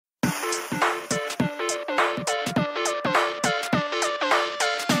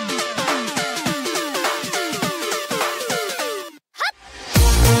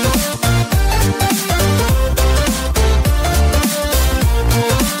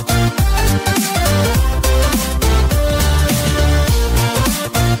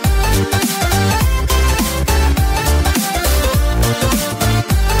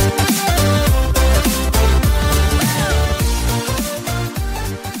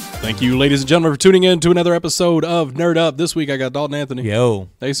Thank you, ladies and gentlemen, for tuning in to another episode of Nerd Up. This week I got Dalton Anthony. Yo.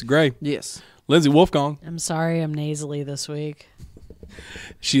 Asa Gray. Yes. Lindsay Wolfgong. I'm sorry I'm nasally this week.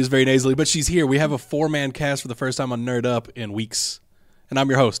 She is very nasally, but she's here. We have a four-man cast for the first time on Nerd Up in weeks. And I'm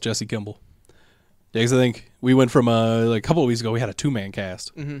your host, Jesse Kimball. Diggs, I think we went from a couple of weeks ago, we had a two-man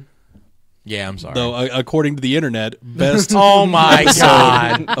cast. Mm-hmm. Yeah, I'm sorry. Though, according to the internet, best oh my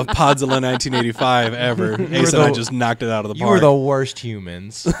God. of Podzilla 1985 ever. Asa and I just knocked it out of the park. You were the worst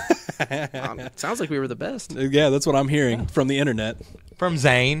humans. Sounds like we were the best. Yeah, that's what I'm hearing from the internet. From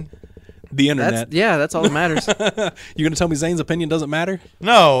Zane. The internet. That's all that matters. You going to tell me Zane's opinion doesn't matter?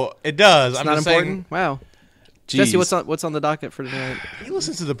 No, it does. It's I'm not just important. saying, Wow. Jeez. Jesse, what's on the docket for tonight? he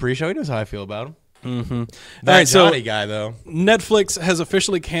listens to the pre-show. He knows how I feel about him. Mm-hmm. That All right, so Johnny guy, though. Netflix has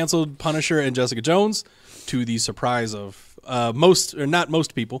officially canceled Punisher and Jessica Jones, to the surprise of not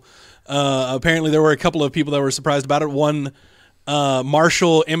most people. Apparently, there were a couple of people that were surprised about it. One,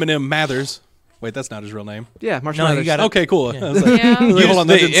 Marshall Eminem Mathers. Wait, that's not his real name. Yeah, Marshall No, you Mathers. got it. Okay, cool. Yeah. I was like, hold on,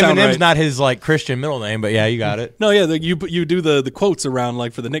 that didn't sound Eminem's right. not his Christian middle name, but yeah, you got it. No, yeah, you do the quotes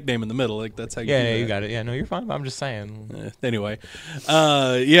around for the nickname in the middle. That's how you do Yeah, that. you got it. Yeah, no, you're fine. I'm just saying. Anyway, he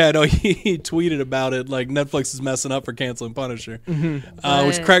tweeted about it like Netflix is messing up for canceling Punisher,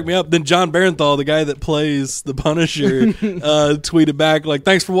 which cracked me up. Then John Barenthal, the guy that plays the Punisher, tweeted back like,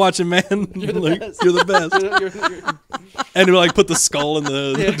 "Thanks for watching, man. You're the best." And he put the skull in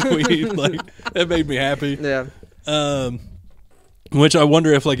the tweet. That made me happy. Yeah. Which I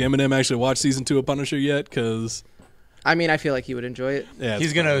wonder if Eminem actually watched season 2 of Punisher yet, because I mean, I feel like he would enjoy it. yeah,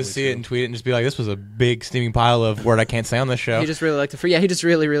 He's going to see it and tweet it and just be like, this was a big steaming pile of word I can't say on this show. He just really liked he just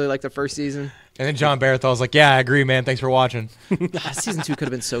really liked the first season. And then John Barrethal's like, yeah, I agree, man. Thanks for watching. Season 2 could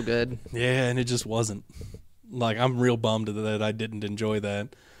have been so good. Yeah, and it just wasn't. I'm real bummed that I didn't enjoy that.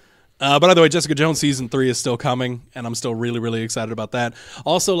 But either way, Jessica Jones season 3 is still coming, and I'm still really, really excited about that.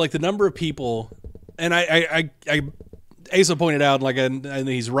 Also, the number of people, and Asa pointed out, and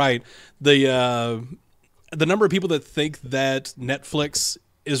he's right, the number of people that think that Netflix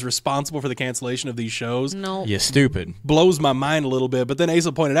is responsible for the cancellation of these shows. No. You stupid. Blows my mind a little bit. But then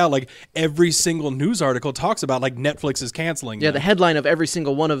Asa pointed out, every single news article talks about, Netflix is canceling Yeah, them. the headline of every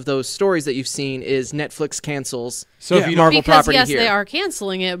single one of those stories that you've seen is Netflix cancels if you Marvel because property yes, here. they are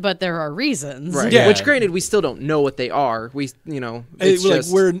canceling it, but there are reasons. Right. Yeah. Which, granted, we still don't know what they are. It's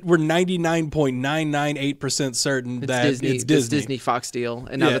just we're 99.998% certain that Disney, it's this Disney. Disney Fox deal,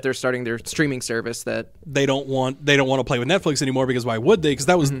 and now Yeah. that they're starting their streaming service, that They don't want to play with Netflix anymore, because why would they? Because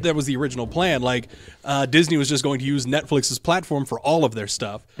that was the original plan. Disney was just going to use Netflix's platform for all of their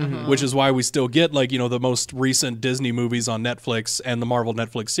stuff, which is why we still get the most recent Disney movies on Netflix and the Marvel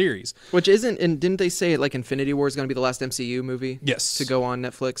Netflix series. which isn't. And didn't they say Infinity War is going to be the last MCU movie? Yes. to go on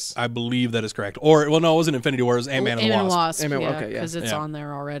Netflix. I believe that is correct. Or no, it wasn't Infinity War. It was Ant-Man and the Wasp. Ant-Man, yeah, okay, yeah. because it's Yeah. on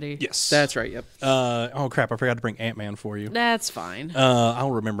there already. Yes, That's right. Yep. oh crap! I forgot to bring Ant-Man for you. That's fine.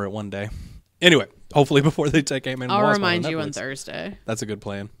 I'll remember it one day. Anyway, hopefully before they take Ant-Man and the I'll Wasp remind on you on Netflix. Thursday. That's a good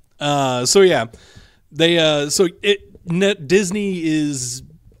plan. Disney is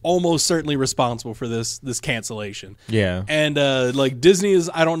almost certainly responsible for this cancellation. Yeah. And Disney is,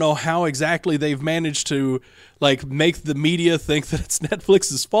 I don't know how exactly they've managed to make the media think that it's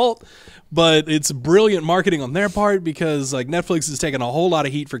Netflix's fault, but it's brilliant marketing on their part, because Netflix has taken a whole lot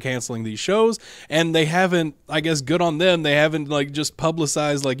of heat for canceling these shows, and they haven't, I guess good on them, they haven't just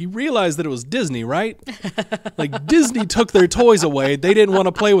publicized you realize that it was Disney, right? Disney took their toys away. They didn't want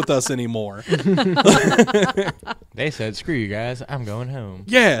to play with us anymore. They said, screw you guys. I'm going home.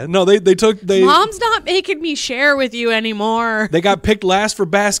 Yeah, no, they Mom's not making me share with you anymore. they got picked last for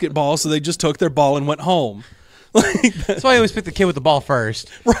basketball, so they just took their ball and went home. That's why I always pick the kid with the ball first.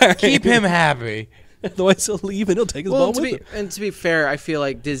 Right. Keep him happy. Otherwise he'll leave and he'll take his ball with him. And to be fair, I feel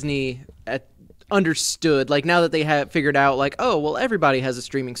like Disney understood, now that they have figured out, oh, well, everybody has a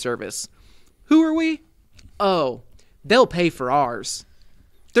streaming service. Who are we? Oh, they'll pay for ours.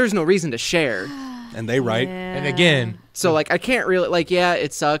 There's no reason to share. And they right. And again, So, I can't really, yeah,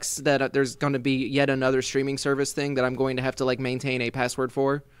 it sucks that there's going to be yet another streaming service thing that I'm going to have to, maintain a password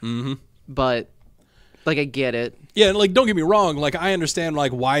for. Mm-hmm. But, I get it. Yeah, and don't get me wrong, I understand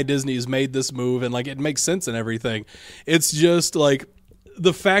why Disney has made this move, and it makes sense and everything. It's just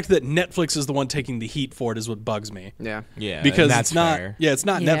the fact that Netflix is the one taking the heat for it is what bugs me. Yeah. yeah, Because and that's it's not fair. it's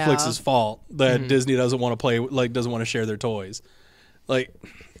not Yeah. Netflix's fault that Disney doesn't want to play doesn't want to share their toys.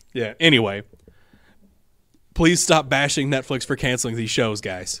 Yeah, anyway. Please stop bashing Netflix for canceling these shows,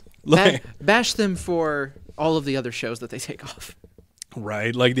 guys. Bash them for all of the other shows that they take off.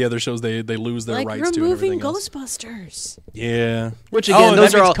 Right, the other shows they lose their rights to and removing everything else. Ghostbusters. Yeah. Which, again, Oh,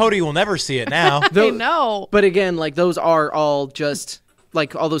 those that are means all... Cody will never see it now. I know. But again, those are all just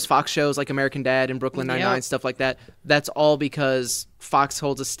like all those Fox shows like American Dad and Brooklyn Nine-Nine, Yep. stuff like that, that's all because Fox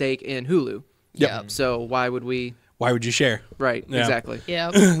holds a stake in Hulu. Yep. So why would we? Why would you share? Right, Yeah. exactly.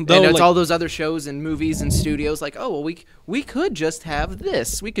 Yep. And Though, it's like- all those other shows and movies and studios like, oh, well, we could just have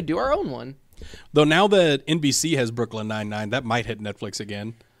this. We could do our own one. Though now that NBC has Brooklyn Nine-Nine, that might hit Netflix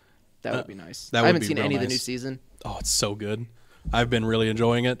again. That would be nice. that I would haven't be seen real any of the nice. new season. Oh, it's so good. I've been really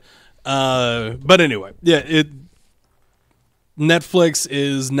enjoying it. But anyway, yeah, Netflix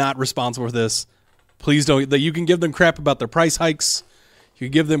is not responsible for this. Please don't. You can give them crap about their price hikes. You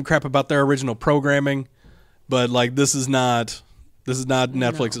can give them crap about their original programming, but like this is not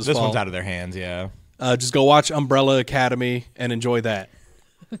Netflix's This fault. one's out of their hands, yeah. Just go watch Umbrella Academy and enjoy that.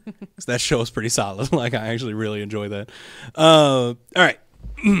 'Cause that show is pretty solid. Like I actually really enjoy that. All right.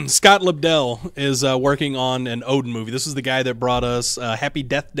 Scott Lobdell is working on an Odin movie. This is the guy that brought us Happy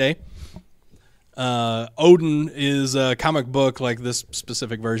Death Day. Odin is a comic book, like this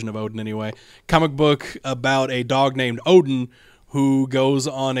specific version of Odin anyway. Comic book about a dog named Odin who goes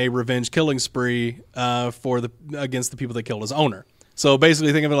on a revenge killing spree against the people that killed his owner. So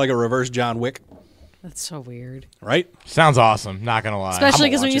basically think of it like a reverse John Wick, That's so weird. right? Sounds awesome, not going to lie. Especially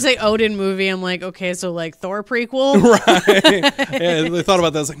because when you say Odin movie, I'm like, okay, so like Thor prequel. Yeah, they thought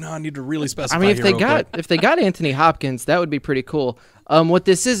about that. I was like, no, I need to really specify. I mean, here real quick. if they got Anthony Hopkins, that would be pretty cool. What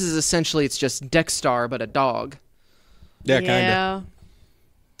this is essentially it's just Dexter but a dog. Yeah, kind of. Yeah.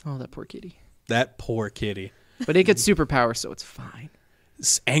 Oh, that poor kitty. That poor kitty. But it gets superpowers, so it's fine.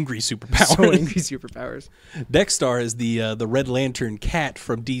 It's angry superpowers. So angry superpowers. Dexter is the Red Lantern cat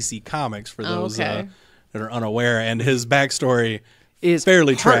from DC Comics for those okay. that are unaware, and his backstory Is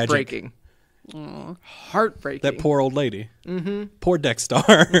fairly tragic. heartbreaking. Heartbreaking. That poor old lady. Mm-hmm. Poor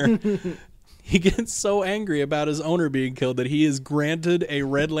Dexter. He gets so angry about his owner being killed that he is granted a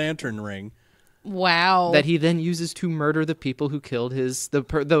Red Lantern ring. Wow. that he then uses to murder the people who killed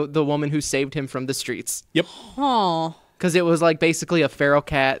the woman who saved him from the streets. Yep. Oh. Because it was like basically a feral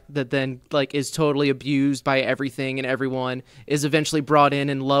cat that then like is totally abused by everything and everyone, is eventually brought in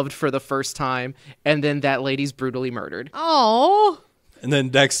and loved for the first time, and then that lady's brutally murdered. Oh. And then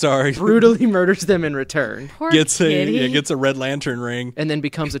Dexter Brutally murders them in return, Poor gets kitty. a Red Lantern ring. and then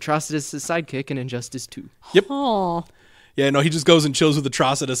becomes Atrocitus' sidekick in Injustice 2. Oh. Yeah, no, he just goes and chills with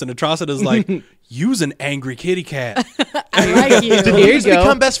Atrocitus, and Atrocitus like, use an angry kitty cat. I like you. Here you go.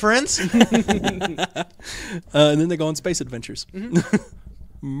 Become best friends? And then they go on space adventures.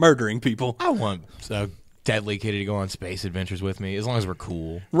 Murdering people. I want a deadly kitty to go on space adventures with me, as long as we're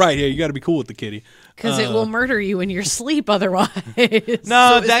cool. Right, yeah, you got to be cool with the kitty. Because it will murder you in your sleep otherwise.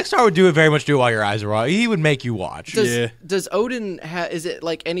 No, Dexter would very much do it while your eyes are raw. He would make you watch. Does Odin is it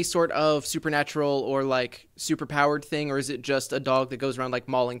like any sort of supernatural or like superpowered thing, or is it just a dog that goes around like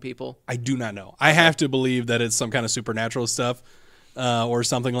mauling people? I do not know. I have to believe that it's some kind of supernatural stuff or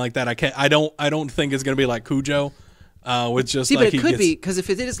something like that. I don't think it's going to be like Cujo. With just See, like but it he could gets, be, because if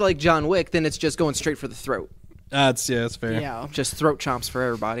it is like John Wick, then it's just going straight for the throat. that's fair. Yeah. Just throat chomps for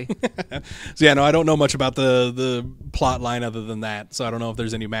everybody. So yeah, no, I don't know much about the plot line other than that. So I don't know if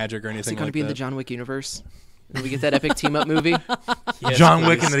there's any magic or Is anything it going to like be in the that. John Wick universe? When we get that epic team up movie? John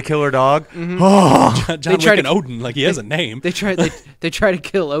Wick and the killer dog. John They Wick try to- and Odin, like he has a name. They try to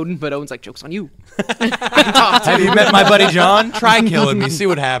kill Odin, but Odin's like, joke's on you. Have you met my buddy John? Try killing me. See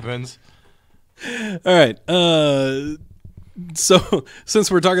what happens. All right. So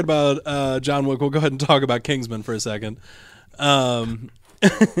since we're talking about John Wick, we'll go ahead and talk about Kingsman for a second. Don't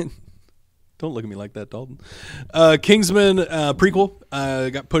look at me like that, Dalton. Kingsman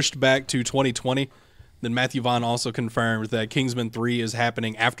prequel got pushed back to 2020. Then Matthew Vaughn also confirmed that Kingsman 3 is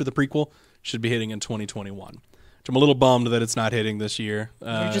happening after the prequel. Should be hitting in 2021. Which I'm a little bummed that it's not hitting this year.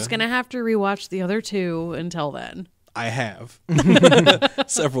 You're just going to have to rewatch the other two until then. I have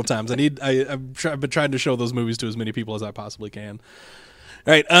several times. I've been trying to show those movies to as many people as I possibly can.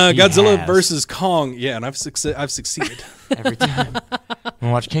 All right, Godzilla has. versus Kong. Yeah, and I've succeeded. Every time. Want to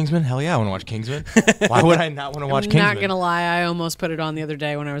watch Kingsman? Hell yeah, I want to watch Kingsman. Why would I not want to watch I'm Kingsman? not going to lie. I almost put it on the other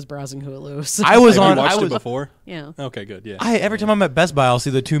day when I was browsing Hulu. So. I was Have on. you watched I it was. before? Yeah. Okay, good. Yeah. Every time I'm at Best Buy, I'll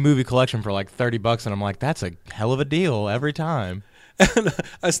see the 2-movie collection for like $30, and I'm like, that's a hell of a deal every time.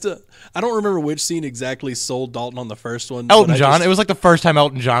 I don't remember which scene exactly sold Dalton on the first one. but Elton I John. just- It was like the first time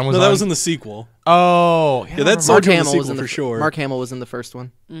Elton John was no, on. that was in the sequel. Oh, Yeah, that's Mark sold you in the Hamill was sequel in the for sure. Mark Hamill was in the first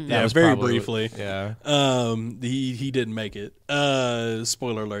one. Yeah, was very probably- briefly. Yeah. He didn't make it.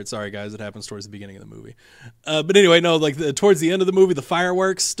 Spoiler alert. Sorry, guys. It happens towards the beginning of the movie. But anyway, no. Like towards the end of the movie, the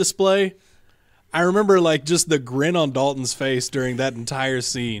fireworks display. I remember like just the grin on Dalton's face during that entire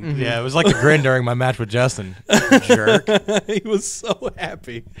scene. Yeah, it was like a grin during my match with Justin. Jerk. He was so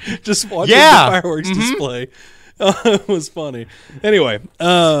happy just watching Yeah. the fireworks display. It was funny. Anyway,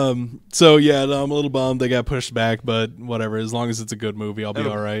 so yeah, no, I'm a little bummed they got pushed back, but whatever. As long as it's a good movie, I'll be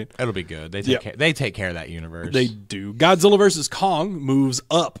all right. It'll be good. They take care of that universe. They do. Godzilla vs. Kong moves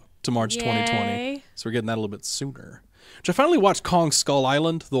up to March 2020, Yay. so we're getting that a little bit sooner. Which I finally watched Kong Skull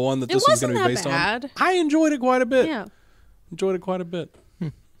Island, the one that It this was going wasn't to be that based bad. on. I enjoyed it quite a bit. Yeah. Enjoyed it quite a bit.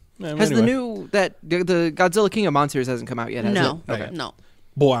 Yeah, Has the anyway. new the Godzilla King of Monsters hasn't come out yet? Has No. it? Okay. No.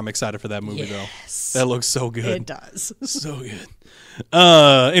 Boy, I'm excited for that movie Yes. though. That looks so good. It does. So good.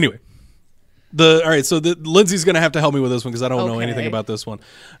 Anyway, all right. So Lindsay's gonna have to help me with this one because I don't know anything Okay. about this one.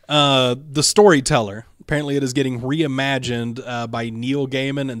 The Storyteller. Apparently, it is getting reimagined by Neil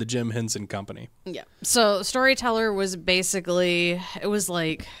Gaiman and the Jim Henson Company. Yeah. So Storyteller was basically, it was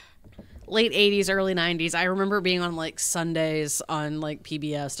like late 80s, early 90s. I remember being on like Sundays on like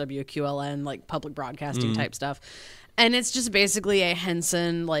PBS, WQLN, like public broadcasting type stuff. And it's just basically a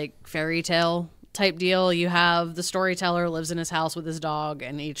Henson like fairy tale type deal. You have the storyteller lives in his house with his dog,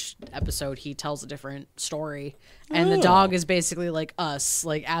 and each episode he tells a different story. And the dog is basically like us,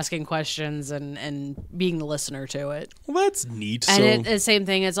 like asking questions and being the listener to it. Well, that's neat. And it's same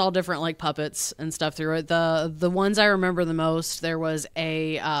thing. It's all different like puppets and stuff through it. The ones I remember the most, there was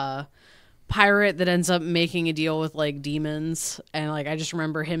a pirate that ends up making a deal with like demons, and like I just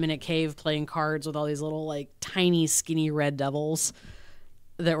remember him in a cave playing cards with all these little like tiny skinny red devils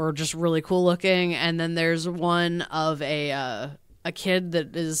that were just really cool looking. And then there's one of a kid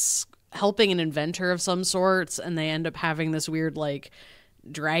that is helping an inventor of some sorts, and they end up having this weird like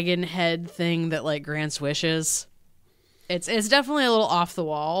dragon head thing that like grants wishes. It's definitely a little off the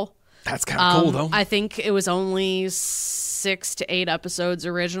wall. that's kind of cool though. I think it was only 6 to 8 episodes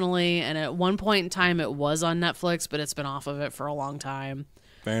originally, and at one point in time it was on Netflix, but it's been off of it for a long time.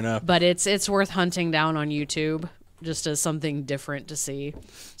 Fair enough. But it's worth hunting down on YouTube just as something different to see.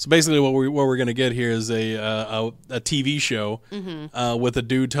 So basically, what we're gonna get here is a TV show with a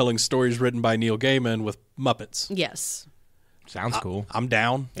dude telling stories written by Neil Gaiman with Muppets. Yes. Sounds cool. I'm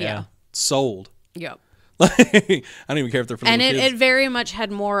down. Yeah. Sold. Yep. I don't even care if they're for And little it kids. very much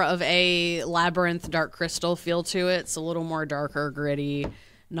had more of a Labyrinth Dark Crystal feel to it. It's a little more darker, gritty,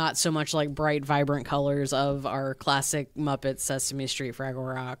 not so much like bright, vibrant colors of our classic Muppets, Sesame Street,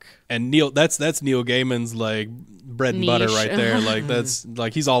 Fraggle Rock. And Neil, that's Neil Gaiman's like bread and butter Niche. right there. Like that's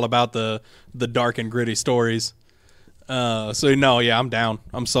like he's all about the dark and gritty stories. So no, yeah, I'm down.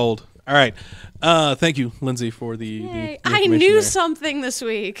 I'm sold. All right. Thank you, Lindsay, for the Yay. the I information knew there. something this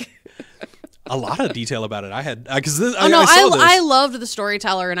week. A lot of detail about it. I had because Oh no, I saw this. I loved the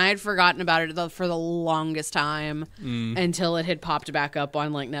Storyteller, and I had forgotten about it for the longest time until it had popped back up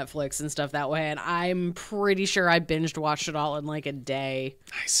on like Netflix and stuff that way. And I'm pretty sure I binged watched it all in like a day.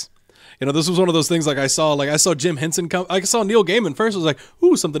 Nice. You know, this was one of those things I saw Jim Henson come. I saw Neil Gaiman first. I was like,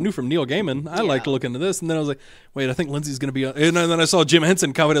 ooh, something new from Neil Gaiman. I like to look into this. And then I was like, wait, I think Lindsay's going to be on. And then I saw Jim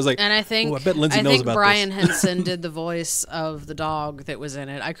Henson come. And I was like, And I think ooh, I bet Lindsay knows about Brian this. Henson did the voice of the dog that was in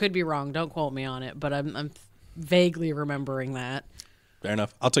it. I could be wrong. Don't quote me on it, but I'm vaguely remembering that. Fair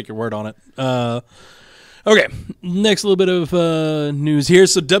enough. I'll take your word on it. Okay, next little bit of news here.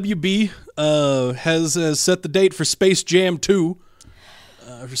 So WB has set the date for Space Jam 2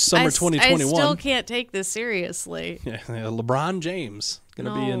 for summer 2021. I still can't take this seriously. Yeah, LeBron James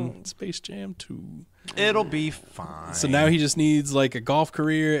going to be in Space Jam 2. It'll be fine. So now he just needs like a golf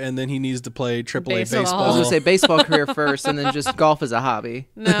career, and then he needs to play AAA Baseball. baseball. I was gonna say baseball career first, and then just golf as a hobby.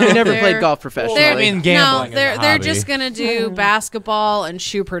 No, I never they're- played golf professionally. I mean, gambling. No, they're is a they're hobby. just gonna do basketball and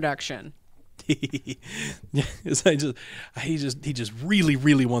shoe production. Yeah, he just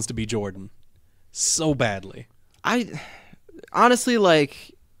really wants to be Jordan so badly. I honestly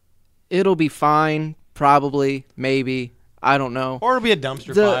like. It'll be fine. Probably, maybe. I don't know. Or it'll be a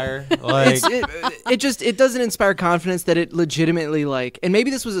dumpster The- fire. Like, It doesn't inspire confidence that it legitimately like. And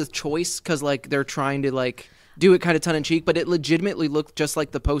maybe this was a choice because like they're trying to like do it kind of tongue in cheek, but it legitimately looked just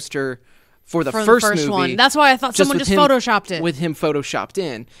like the poster for the For first the first movie. one. That's why I thought someone with just photoshopped it. with him photoshopped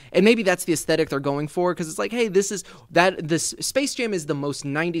in, and maybe that's the aesthetic they're going for because it's like, hey, this Space Jam is the most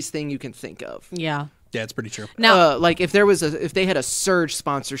 '90s thing you can think of. Yeah. Yeah, it's pretty true. Now, Like if they had a Surge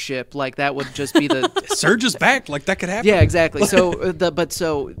sponsorship, like that would just be the Surge is back. Like that could happen. yeah, exactly. So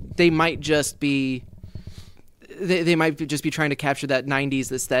so they might just be. They might just be trying to capture that 90s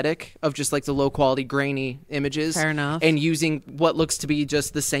aesthetic of just like the low quality grainy images. Fair enough. And using what looks to be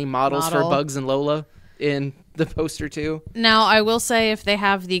just the same models for Model. Bugs and Lola in the poster too. Now, I will say if they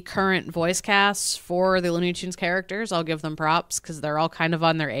have the current voice casts for the Looney Tunes characters, I'll give them props because they're all kind of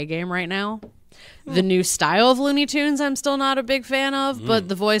on their A game right now. The new style of Looney Tunes, I'm still not a big fan of, but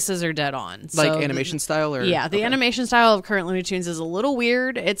the voices are dead on. Like So animation style, or yeah, the animation style of current Looney Tunes is a little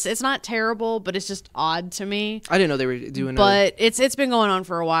weird. It's not terrible, but it's just odd to me. I didn't know they were doing. But it's been going on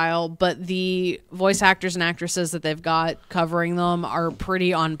for a while. But the voice actors and actresses that they've got covering them are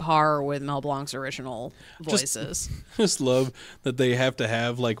pretty on par with Mel Blanc's original voices. Just love that they have to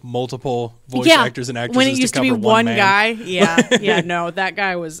have like multiple voice Yeah, actors and actresses when it used to be cover one man. guy. Yeah, no, that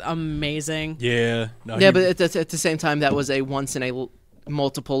guy was amazing. Yeah, no, yeah, but at the same time, that was a once in a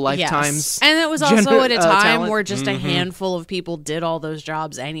multiple lifetimes. Yes. And it was also at a time talent. where just a handful of people did all those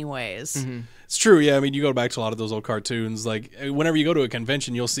jobs anyways. it's true. Yeah, I mean, you go back to a lot of those old cartoons. Like whenever you go to a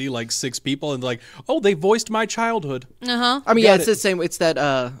convention, you'll see like 6 people, and like, oh, they voiced my childhood. I mean, yeah, it's the same. It's that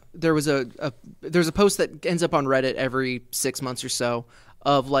there's a post that ends up on Reddit every 6 months or so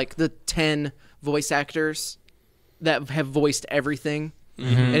of like the 10 voice actors that have voiced everything.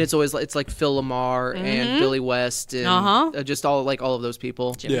 And it's always it's like Phil Lamar and Billy West and just all of those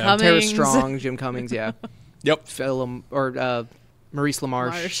people. Jim Yeah. Cummings. Tara Strong, Jim Cummings, yeah. Yep. Maurice LaMarche.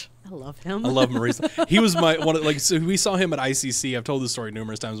 Marsh. I love him. I love Maurice. He was my one. So we saw him at ICC. I've told this story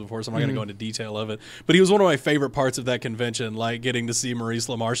numerous times before, so I'm not going to go into detail of it. But he was one of my favorite parts of that convention, like getting to see Maurice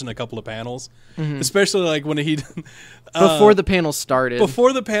LaMarche in a couple of panels, especially like when he Before the panel started.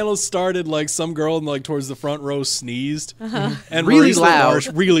 Before the panels started, like some girl in like towards the front row sneezed, and Really Maurice loud.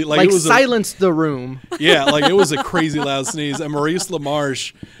 LaMarche really like like it was silenced the room. like it was a crazy loud sneeze, and Maurice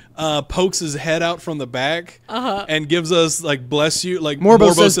LaMarche pokes his head out from the back and gives us like "bless you," like Morbo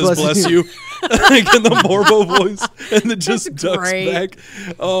Morbo says, says "bless you," like in the Morbo voice, and then just ducks great. back.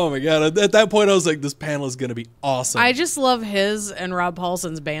 Oh my god! At that point, I was like, "This panel is gonna be awesome." I just love his and Rob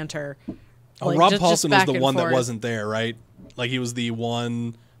Paulson's banter. Like, Rob just Paulson was back the and one that forth. wasn't there, right? Like he was the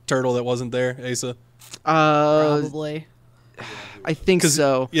one turtle that wasn't there, Asa. Probably. I think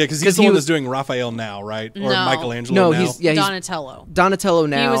so. Yeah, because he's the one that's doing Raphael now, right? Or No. Michelangelo No, now. he's Donatello. Donatello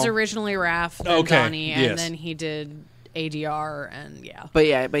now. He was originally Raph, then Okay, Donnie, and yes. then he did ADR, and yeah. but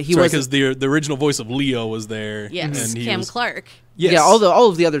he Sorry, was because the original voice of Leo was there. Yes, and he Cam was, Clark. Yes. Yeah, all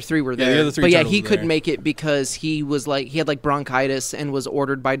of the other 3 were Yeah, there. the other 3 but yeah, turtles he were couldn't there. make it because he had like bronchitis and was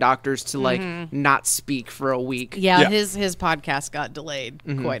ordered by doctors to like not speak for a week. Yeah, Yeah. his podcast got delayed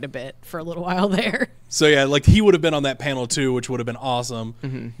quite a bit for a little while there. So yeah, like he would have been on that panel too, which would have been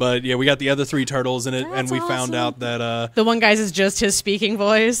awesome. But yeah, we got the other 3 turtles in it, and That's we found awesome. out that The one guy's is just his speaking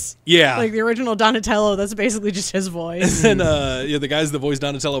voice. yeah, Like the original Donatello, that's basically just his voice. and the guys that voice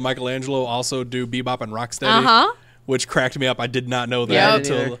Donatello, Michelangelo, also do Bebop and Rocksteady, which cracked me up. I did not know that Yeah, I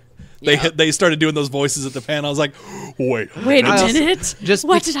until didn't they started doing those voices at the panel. I was like, wait a Wait minute. a minute. just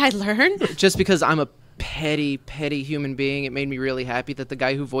What be- did I learn? Just because I'm a petty human being, it made me really happy that the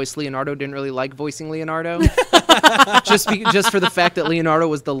guy who voiced Leonardo didn't really like voicing Leonardo. just for the fact that Leonardo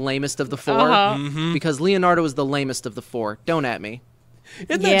was the lamest of the 4. Because Leonardo was the lamest of the 4. Don't at me.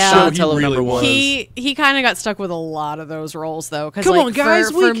 In Yeah. that show, Donatello he really number was. one. He kind of got stuck with a lot of those roles though. Cause Come like, on,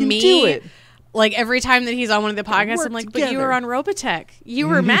 guys, for we can me, do it. Like every time that he's on one of the podcasts, Work I'm like, but you together. were on Robotech. You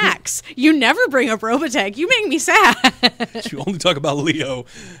were Max. You never bring up Robotech. You make me sad. You only talk about Leo.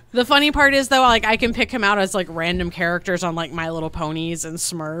 The funny part is though, like I can pick him out as like random characters on like My Little Ponies and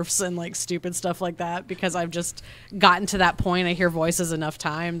Smurfs and like stupid stuff like that because I've just gotten to that point. I hear voices enough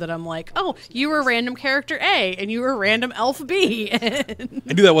time that I'm like, oh, you were random character A and you were random elf B. I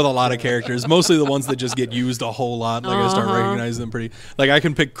do that with a lot of characters, mostly the ones that just get used a whole lot. Like I start recognizing them pretty. Like I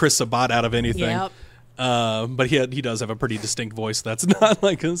can pick Chris Sabat out of anything. Yep. But he does have a pretty distinct voice. That's not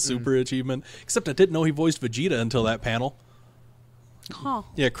like a super achievement. Except I didn't know he voiced Vegeta until that panel. Huh.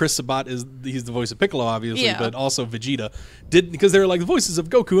 Yeah, Chris Sabat he's the voice of Piccolo, obviously, Yeah. but also Vegeta. Because they were like the voices of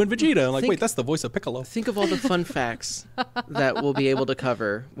Goku and Vegeta. I'm like, Think- wait, that's the voice of Piccolo. Think of all the fun facts that we'll be able to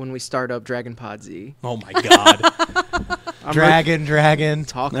cover when we start up Dragon Pod Z. Oh my god! Dragon.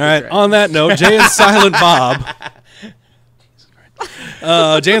 Talk All to right. Dragon. On that note, Jay and Silent Bob.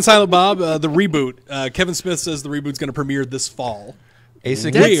 Jay and Silent Bob, the reboot. Kevin Smith says the reboot's going to premiere this fall. Asa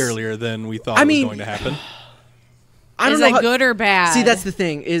Way That's- earlier than we thought I was mean- going to happen. I don't Is know that how- good or bad? See, that's the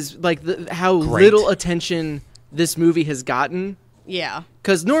thing is like how Great. little attention this movie has gotten. yeah.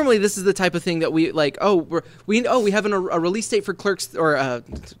 Because normally this is the type of thing that we like. We have a release date for Clerks or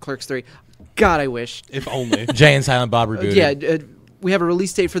Clerks 3. God, I wish. If only. Jay and Silent Bob rebooted. Yeah, we have a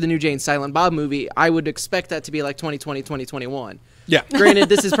release date for the new Jay and Silent Bob movie. I would expect that to be like 2020, 2021. Yeah. Granted,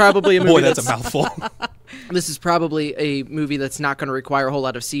 this is probably a movie Boy, that's a mouthful. This is probably a movie that's not going to require a whole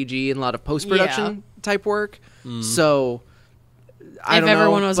lot of CG and a lot of post-production type work. So, I If don't know.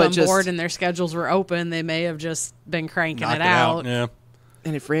 everyone was but on just- board and their schedules were open, they may have just been cranking Knock it out. Yeah.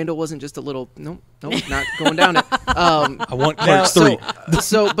 and if Randall wasn't just a little, nope, not going down it. I want Clerks 3.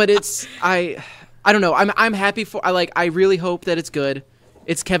 But it's I don't know. I'm happy for. I really hope that it's good.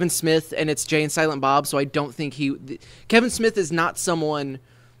 It's Kevin Smith and it's Jay and Silent Bob, so I don't think Kevin Smith is not someone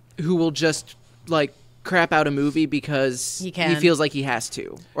who will just like crap out a movie because he feels like he has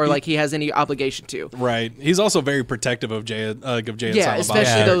to or like he has any obligation to. Right. He's also very protective of Jay and Silent Bob.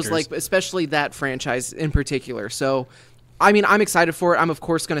 Especially those especially that franchise in particular. So, I mean, I'm excited for it. I'm of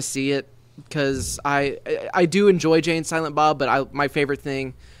course going to see it because I do enjoy Jay and Silent Bob, but my favorite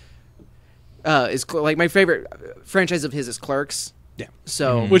thing is like my favorite franchise of his is Clerks. Yeah.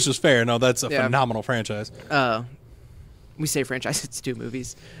 So, which is fair. No, that's a phenomenal franchise. We say franchise, it's 2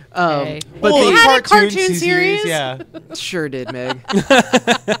 movies. But they had a cartoon series. Yeah. Sure did, Meg.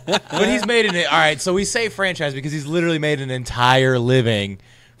 But he's made it. All right, so we say franchise because he's literally made an entire living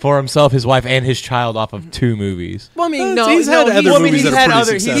for himself, his wife, and his child off of 2 movies. Well, I mean, he's had other movies that are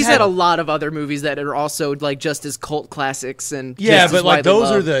pretty successful. He's had a lot of other movies that are also like just as cult classics and but like those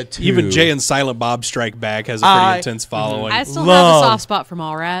are the 2. Even Jay and Silent Bob Strike Back has a pretty intense following. I still have a soft spot for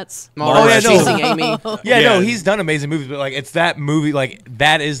Mallrats. Mallrats, Chasing Amy. No, he's done amazing movies, but like it's that movie, like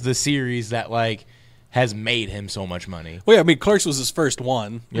that is the series that like has made him so much money. Well, yeah, I mean, Clerks was his first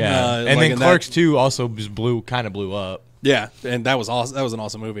one. Yeah, and then Clerks 2 also just blew up. Yeah, and that was awesome. That was an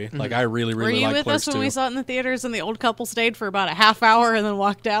awesome movie. Mm-hmm. Like I really Were you liked with Clerks us when 2. we saw it in the theaters and the old couple stayed for about a half hour and then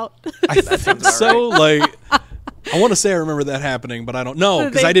walked out? I think so. Like I want to say I remember that happening, but I don't know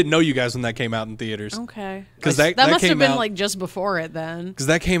because I didn't know you guys when that came out in theaters. Okay, because that must have been out, like just before it then. Because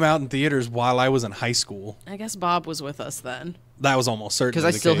that came out in theaters while I was in high school. I guess Bob was with us then. That was almost certain. Because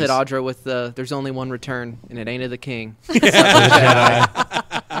I still hit Audra with the "There's only one return, and it ain't of the king."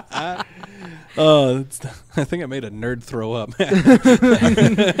 I think I made a nerd throw up.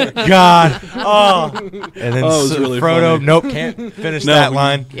 God. Oh. And then it was really Frodo, funny. nope, can't finish that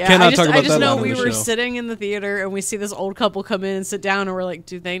line. Yeah, Cannot talk about I just that know line we on the were show. sitting in the theater and we see this old couple come in and sit down and we're like,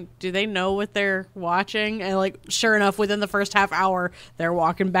 do they know what they're watching? And like, sure enough, within the first half hour, they're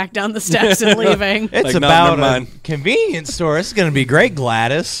walking back down the steps and leaving. It's Like, no, about never a mind. convenience store. This is going to be great,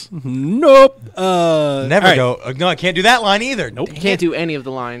 Gladys. Nope. Never all right. go. No, I can't do that line either. Nope. Can't do any of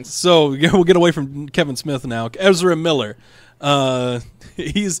the lines. So yeah, we'll get away from Kevin Smith now. Ezra Miller.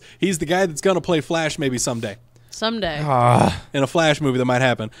 He's the guy that's gonna play Flash maybe someday Someday. in a Flash movie that might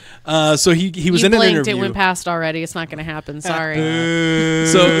happen. So he was You in an blinked, interview. it went past already. It's not going to happen. Sorry.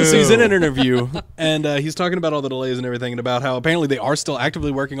 So he's in an interview and he's talking about all the delays and everything and about how apparently they are still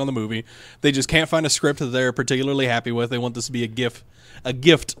actively working on the movie. They just can't find a script that they're particularly happy with. They want this to be a gift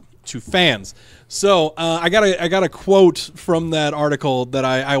to fans. So I got a quote from that article that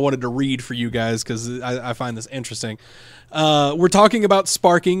I wanted to read for you guys because I find this interesting. We're talking about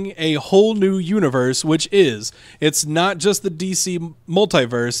sparking a whole new universe, which it's not just the DC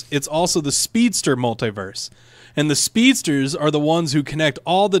multiverse, it's also the Speedster multiverse. And the Speedsters are the ones who connect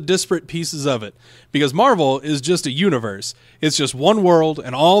all the disparate pieces of it. Because Marvel is just a universe. It's just one world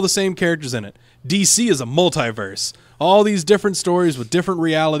and all the same characters in it. DC is a multiverse. All these different stories with different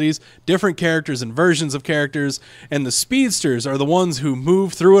realities, different characters and versions of characters. And the Speedsters are the ones who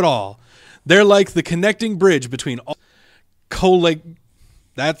move through it all. They're like the connecting bridge between all...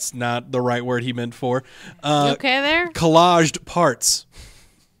 That's not the right word he meant for. You okay there? Collaged parts.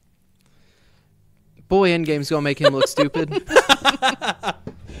 Boy, Endgame's gonna make him look stupid.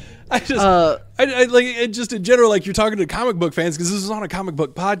 I like it just in general, like you're talking to comic book fans because this is on a comic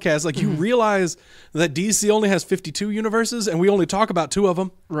book podcast. Like you realize that DC only has 52 universes and we only talk about 2 of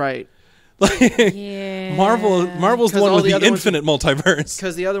them. Right. Like Yeah. Marvel's the one with the infinite multiverse.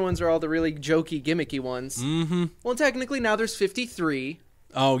 Because the other ones are all the really jokey, gimmicky ones. Mm-hmm. Well, technically now there's 53.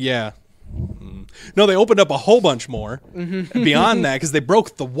 Oh yeah. No, they opened up a whole bunch more beyond that because they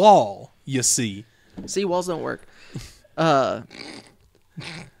broke the wall. You see. See, walls don't work. That's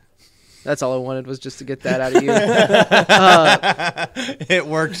all I wanted was just to get that out of you. It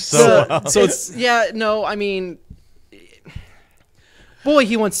worked so well. So it's I mean, boy,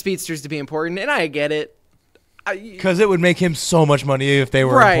 he wants speedsters to be important, and I get it. Because it would make him so much money if they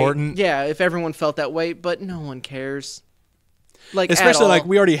were important. Yeah, if everyone felt that way, but no one cares. Like especially at all. like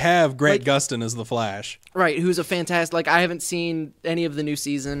we already have Grant Gustin as the Flash. Right, who's a fantastic. Like I haven't seen any of the new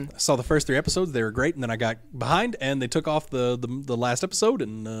season. I saw the first 3 episodes; they were great, and then I got behind, and they took off the last episode,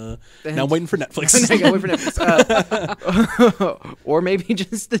 and now I'm waiting for Netflix. I gotta wait for Netflix. Or maybe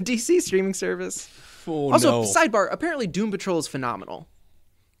just the DC streaming service. Oh, Also, no. sidebar. Apparently, Doom Patrol is phenomenal,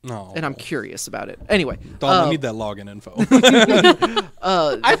 No. and I'm curious about it. Anyway, Dalton, I need that login info.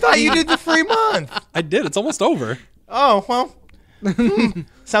 I thought you did the free month. I did. It's almost over. Oh, well.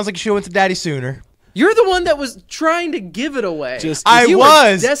 Sounds like you should have went to Daddy sooner. You're the one that was trying to give it away. I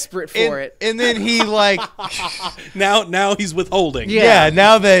was desperate for it. And then he like now he's withholding. Yeah.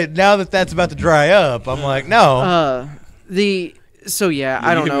 now that that's about to dry up, I'm like, no. I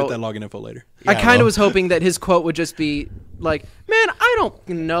don't You know. get that login info later. I kind of well. was hoping that his quote would just be like, "Man, I don't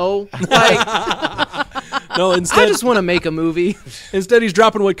know. Like, No, I instead just want to make a movie." Instead, he's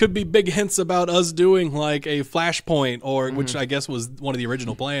dropping what could be big hints about us doing like a Flashpoint, or which I guess was one of the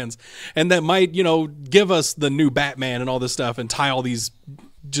original plans, and that might give us the new Batman and all this stuff, and tie all these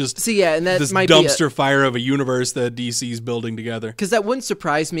And that this might dumpster fire of a universe that DC's building together. because that wouldn't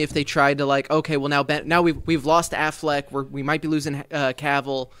surprise me if they tried to like, okay, well now we've lost Affleck, we might be losing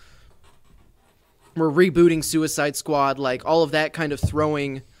Cavill, we're rebooting Suicide Squad, like all of that kind of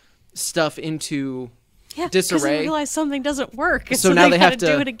throwing stuff into Because they disarray. realize something doesn't work, and So so now they they have have to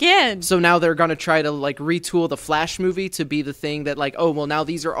to- do it again. So now they're gonna try to like retool the Flash movie to be the thing that like, oh well, now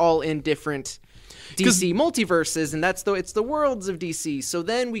these are all in different DC multiverses, and it's the worlds of DC. So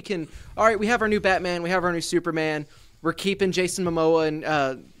then we can, all right, we have our new Batman, we have our new Superman, we're keeping Jason Momoa and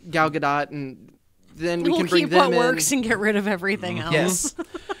Gal Gadot, and then we We'll can bring keep them what in. works and get rid of everything else. Yes.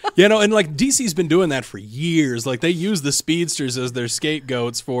 And like DC's been doing that for years. Like they use the speedsters as their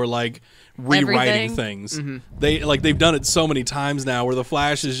scapegoats for like rewriting Everything. things. They've done it so many times now where the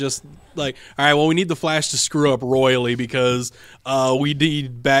Flash is just like, all right, well, we need the Flash to screw up royally because we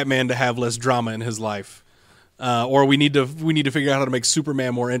need Batman to have less drama in his life. Or we need to figure out how to make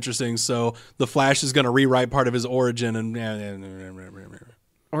Superman more interesting, so the Flash is going to rewrite part of his origin and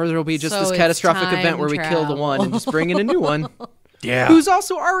Or there'll be just So this it's catastrophic time event where we kill the one and just bring in a new one. yeah. Who's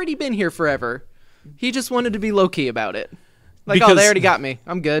also already been here forever. He just wanted to be low key about it. Like, oh, Because- they already got me.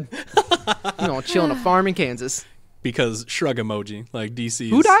 I'm good. I'm gonna chill on a farm in Kansas. Because shrug emoji, like DC.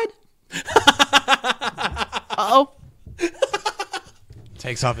 Who died? Uh-oh.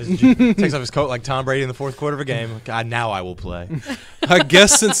 Takes off his coat like Tom Brady in the fourth quarter of a game. God, now I will play. I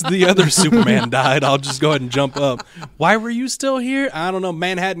guess since the other Superman died, I'll just go ahead and jump up. Why were you still here? I don't know.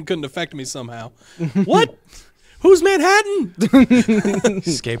 Manhattan couldn't affect me somehow. What? Who's Manhattan?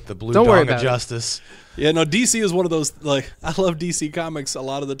 Escape the blue Don't worry dong of about it. justice. Yeah, no, DC is one of those, like, I love DC comics a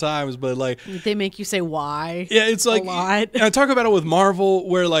lot of the times, but, like, They make you say why. yeah, it's like, a lot. I talk about it with Marvel,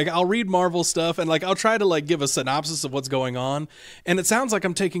 where, like, I'll read Marvel stuff, and, like, I'll try to, like, give a synopsis of what's going on, and it sounds like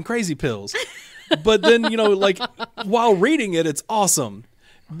I'm taking crazy pills. But then, like, while reading it, it's awesome.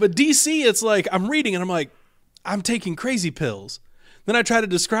 But DC, it's like, I'm reading, and I'm like, I'm taking crazy pills. Then I try to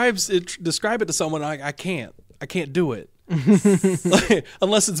describe it to someone, I can't do it. Like,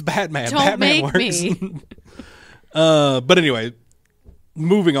 unless it's Batman. Don't Batman make works. me. But anyway,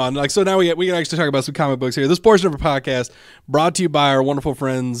 moving on. Like, so now we can actually talk about some comic books here. This portion of our podcast brought to you by our wonderful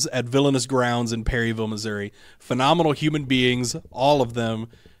friends at Villainous Grounds in Perryville, Missouri. Phenomenal human beings, all of them.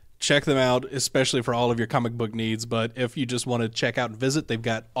 Check them out, especially for all of your comic book needs. But if you just want to check out and visit, they've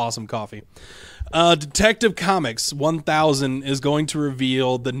got awesome coffee. Detective Comics 1000 is going to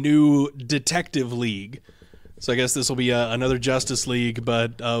reveal the new Detective League. So I guess this will be another Justice League,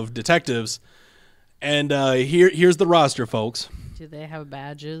 but of detectives. And here's the roster, folks. Do they have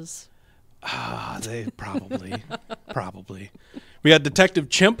badges? They probably. We got Detective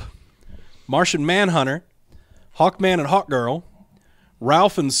Chimp, Martian Manhunter, Hawkman and Hawkgirl,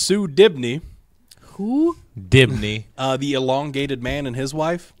 Ralph and Sue Dibney, Who? Dibney. the elongated man and his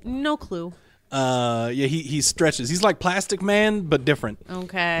wife. No clue. He stretches. He's like Plastic Man, but different.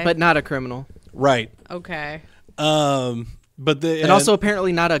 Okay. But not a criminal. Right. okay. But And also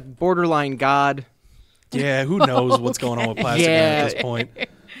apparently not a borderline god. yeah, who knows what's going on with Plastic Man at this point.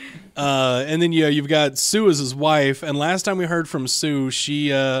 And then you've got Sue as his wife, and last time we heard from Sue, she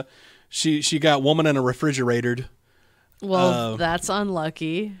got woman in a refrigerator. Well, that's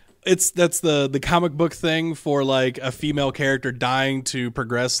unlucky. That's the comic book thing for like a female character dying to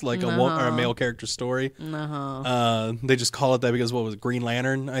progress like or a male character story. They just call it that because what was it, Green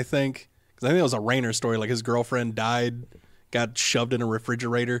Lantern, I think. Because I think it was a Rainer story. Like his girlfriend died, got shoved in a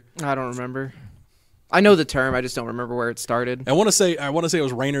refrigerator. I don't remember. I know the term. I just don't remember where it started. I want to say it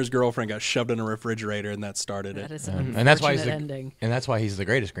was Rainer's girlfriend got shoved in a refrigerator, and that started it. That is an And that's why he's unfortunate ending. and that's why he's the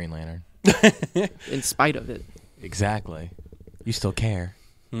greatest Green Lantern. In spite of it. Exactly. You still care.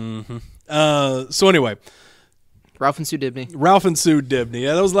 So anyway, Ralph and Sue Dibney. Ralph and Sue Dibney.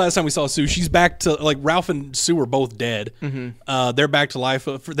 Yeah, that was the last time we saw Sue. She's back to, like, Ralph and Sue were both dead. They're back to life.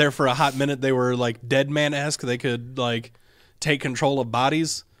 For a hot minute, they were like Dead Man-esque. They could like take control of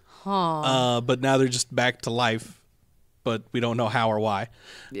bodies. But now they're just back to life. But we don't know how or why.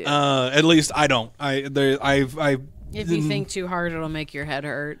 Yeah. At least I don't. I If you think too hard, it'll make your head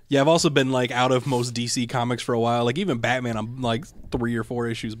hurt. Yeah, I've also been like out of most DC comics for a while. Like even Batman, I'm like 3 or 4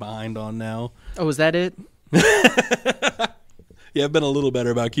 issues behind on now. Oh, is that it? Yeah, I've been a little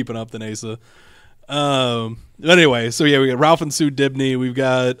better about keeping up than Asa. But anyway, so yeah, we got Ralph and Sue Dibney. We've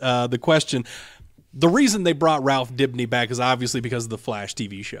got The Question. The reason they brought Ralph Dibney back is obviously because of the Flash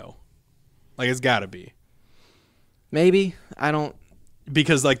TV show. Like, it's got to be. Maybe. I don't...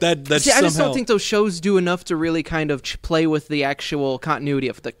 Because, like, that's See, I just somehow... don't think those shows do enough to really kind of play with the actual continuity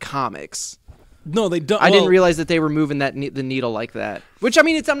of the comics. No, they don't. I didn't realize that they were moving the needle like that. Which, I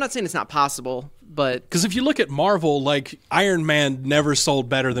mean, I'm not saying it's not possible, but... Because if you look at Marvel, like, Iron Man never sold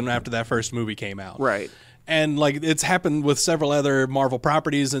better than after that first movie came out. Right. And, like, it's happened with several other Marvel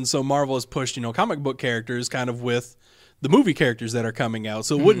properties, and so Marvel has pushed, comic book characters kind of with the movie characters that are coming out.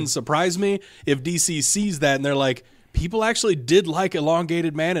 So it wouldn't surprise me if DC sees that and they're like, people actually did like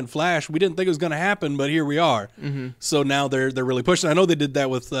Elongated Man and Flash. We didn't think it was going to happen, but here we are. So now they're really pushing. I know they did that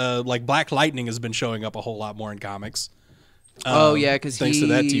with, like, Black Lightning has been showing up a whole lot more in comics. Oh, yeah, because thanks to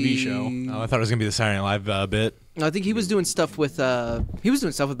that TV show. Oh, I thought it was going to be the Saturday Night Live bit. I think he was doing stuff with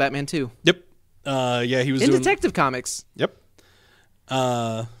Batman, too. Yep. Yeah, he was in doing Detective Comics. Yep.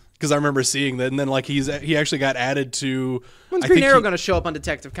 Because I remember seeing that, and then like he actually got added to. When's Green Arrow going to show up on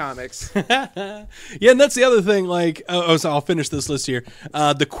Detective Comics? Yeah, and that's the other thing. Like, so I'll finish this list here.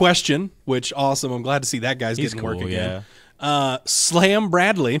 The Question, which awesome. I'm glad to see that guy's getting cool, work again. Slam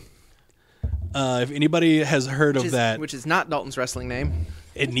Bradley. If anybody has heard of that, which is not Dalton's wrestling name.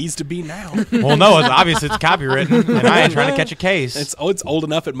 It needs to be now. Well, no, it's obvious it's copywritten, and I ain't trying to catch a case. It's old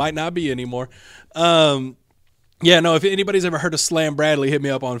enough. It might not be anymore. Yeah, no. If anybody's ever heard of Slam Bradley, hit me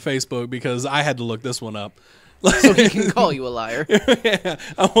up on Facebook because I had to look this one up. So he can call you a liar. Yeah,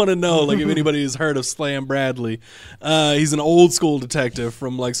 I want to know like if anybody has heard of Slam Bradley. He's an old school detective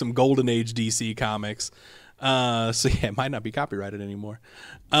from like some golden age DC comics. So yeah, it might not be copyrighted anymore.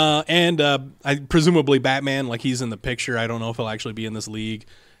 And I presumably Batman, like he's in the picture. I don't know if he'll actually be in this league.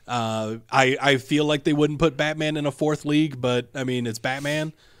 I feel like they wouldn't put Batman in a 4th league, but I mean it's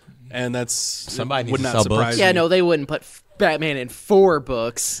Batman, and that's somebody would needs not to sell surprise books. me. Yeah, no, they wouldn't put Batman in 4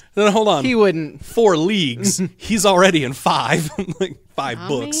 books. No, hold on. He wouldn't. 4 leagues. He's already in 5, like 5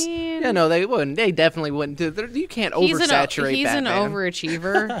 books. Yeah, no, they wouldn't. They definitely wouldn't. You can't oversaturate He's Batman. an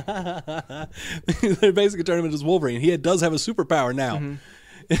overachiever. They're basically turning him into Wolverine. He does have a superpower now.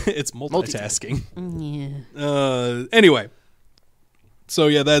 It's multitasking. Anyway, so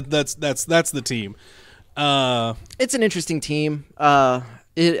yeah, that's the team. It's an interesting team.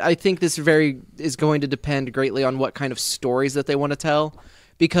 I think this is going to depend greatly on what kind of stories that they want to tell,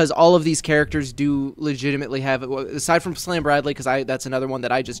 because all of these characters do legitimately have, aside from Slam Bradley, because that's another one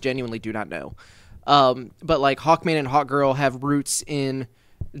that I just genuinely do not know. But like Hawkman and Hawkgirl have roots in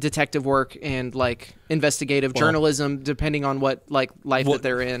detective work and like investigative journalism, depending on what like life that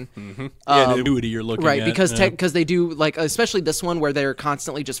they're in. Yeah, the annuity you're looking right, at. because they do like, especially this one where they're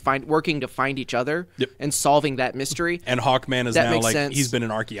constantly just working to find each other and solving that mystery. And Hawkman is That now makes like sense. he's been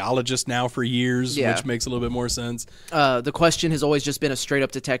an archaeologist now for years, which makes a little bit more sense. The Question has always just been a straight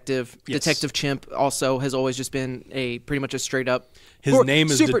up detective. Yes. Detective Chimp also has always just been pretty much a straight up. His name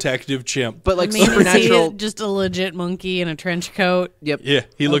is Detective Chimp. But like I mean, supernatural. is he just a legit monkey in a trench coat? Yep. Yeah,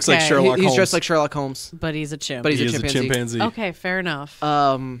 he looks like Okay. Sherlock Holmes. He's dressed like Sherlock Holmes. But he's a chimp. But he's He a is chimpanzee. a chimpanzee. Okay, fair enough.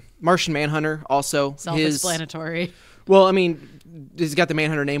 Martian Manhunter also. Self-explanatory. Well, I mean, he's got the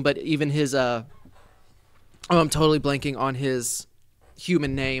Manhunter name, but even his I'm totally blanking on his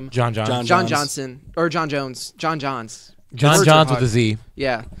human name. John Johns. John Johnson or John Jones. John Johns. John Words are Johns with hard. a Z.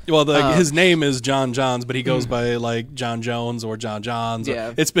 Yeah. Well, his name is John Johns, but he goes by like John Jones or John Johns.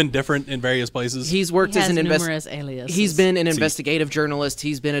 Yeah. It's been different in various places. He's worked He as has an numerous aliases. He's been an investigative journalist.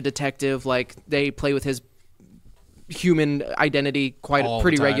 He's been a detective. Like they play with his human identity All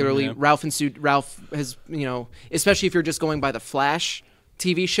pretty the time, regularly. yeah. Ralph has, especially if you're just going by the Flash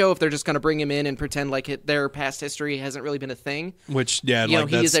TV show, if they're just going to bring him in and pretend like their past history hasn't really been a thing. Which, yeah,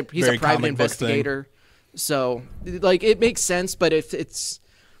 He's that's a very private comic book thing. investigator. So like it makes sense, but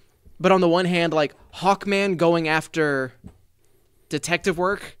but on the one hand, like Hawkman going after detective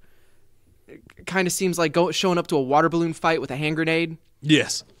work kind of seems like showing up to a water balloon fight with a hand grenade.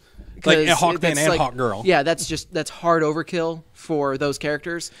 Yes. Like 'Cause Hawkman that's and like- Hawkgirl. Yeah, that's hard overkill for those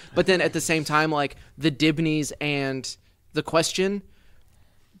characters. But then at the same time, like the Dibneys and the Question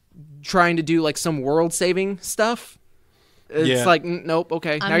trying to do like some world saving stuff. It's Yeah. like nope,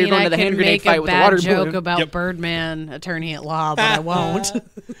 okay. I Now mean, you're going I to the could hand grenade make fight a with the water bad joke balloon. about Yep. Birdman, attorney at law, but I won't.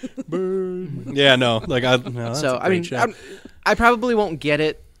 Yeah, no. Like, no, that's So a I great mean, show. I probably won't get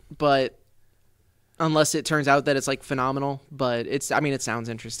it, but unless it turns out that it's like phenomenal. But it sounds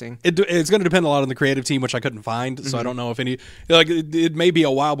interesting. It's going to depend a lot on the creative team, which I couldn't find. So I don't know if any it may be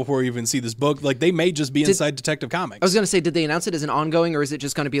a while before we even see this book. Like they may just be inside Detective Comics. I was going to say, did they announce it as an ongoing, or is it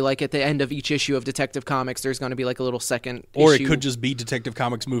just going to be like at the end of each issue of Detective Comics, there's going to be like a little second or issue? It could just be Detective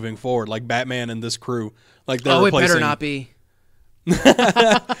Comics moving forward, like Batman and this crew. Like they're it replacing. better not be.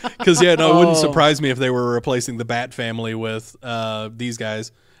 Because it wouldn't surprise me if they were replacing the Bat family with these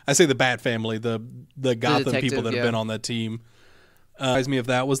guys. I say the Bat family, the Gotham detective, people that have been on that team. Surprise me if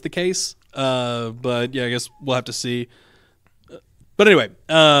that was the case. But yeah, I guess we'll have to see. But anyway,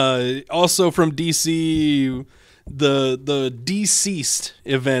 also from DC, the Deceased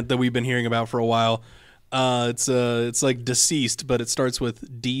event that we've been hearing about for a while. It's like deceased, but it starts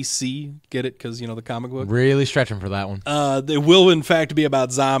with DC. Get it? Because the comic book. Really stretching for that one. It will in fact be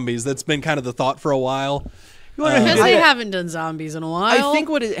about zombies. That's been kind of the thought for a while. Because they haven't done zombies in a while. I think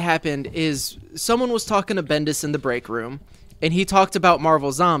what had happened is someone was talking to Bendis in the break room, and he talked about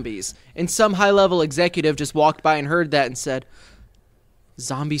Marvel Zombies, and some high-level executive just walked by and heard that and said,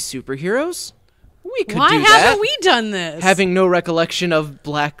 "Zombie superheroes? We could Why do that." haven't we done this? Having no recollection of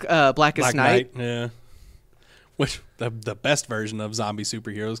Blackest Black Night. Yeah. Which the best version of zombie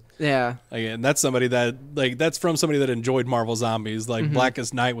superheroes. Yeah. Again, that's somebody that that's from somebody that enjoyed Marvel Zombies. Like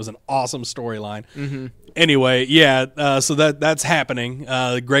Blackest Night was an awesome storyline. Anyway, yeah. So that's happening.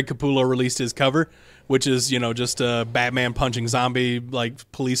 Greg Capullo released his cover, which is just a Batman punching zombie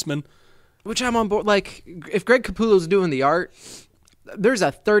policeman. Which I'm on board. Like, if Greg Capullo's doing the art, there's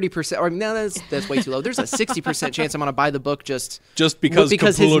a 30%, or no, that's way too low. There's a 60% chance I'm going to buy the book just because his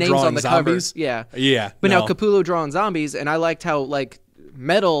Capullo name's drawing on the zombies? cover. Yeah. Yeah. But now Capullo drawing zombies, and I liked how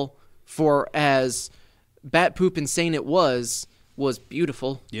metal for as bat poop insane it was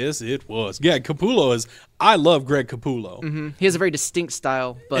beautiful. Yes, it was. Yeah, Capullo is. I love Greg Capullo. He has a very distinct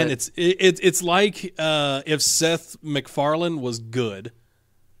style, but And it's like if Seth MacFarlane was good.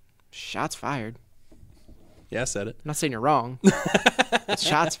 shots fired. Yeah, I said it. I'm not saying you're wrong. It's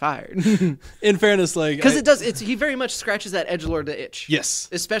shots fired. In fairness, Because he very much scratches that edgelord itch. Yes.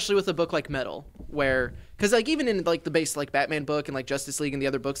 Especially with a book like Metal, where, because even in the base Batman book and Justice League and the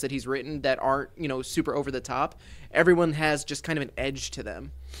other books that he's written that aren't super over the top, everyone has just kind of an edge to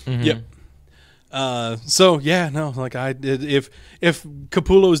them. Yep. So yeah, no, if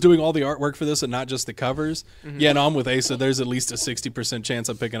Capullo is doing all the artwork for this and not just the covers, yeah, no, I'm with Asa. There's at least a 60% chance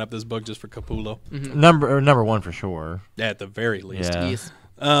I'm picking up this book just for Capullo. Number one for sure. At the very least. Yeah. Yes.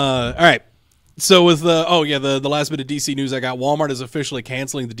 All right. So with the last bit of DC news I got, Walmart is officially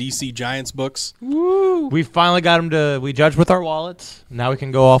canceling the DC Giants books. Woo! We finally got them we judged with our wallets. Now we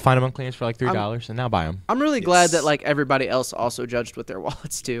can go all find them on clearance for $3 and now buy them. I'm really glad that everybody else also judged with their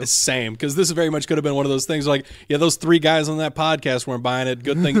wallets too. Same, because this very much could have been one of those things those three guys on that podcast weren't buying it.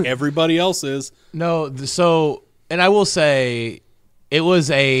 Good thing everybody else is. No, and I will say it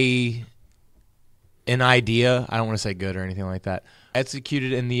was an idea. I don't want to say good or anything like that.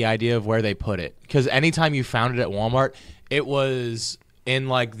 Executed in the idea of where they put it, because anytime you found it at Walmart, it was in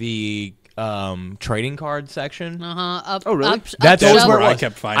the trading card section. Oh, really? That's That's where it I was.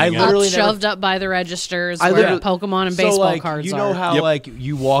 kept finding I literally it. Shoved up by the registers I where literally- Pokemon and baseball cards you know are. how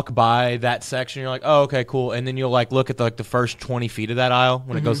you walk by that section, you're like, oh, okay, cool, and then you'll look at the first 20 feet of that aisle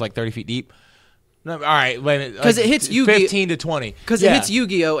when it goes 30 feet deep. No, all right, because it hits Yu-Gi-Oh! 15 to 20. Because it hits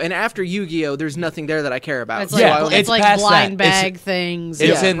Yu-Gi-Oh! And after Yu-Gi-Oh! There's nothing there that I care about. It's So Yeah, like, I- it's like past blind that. bag things.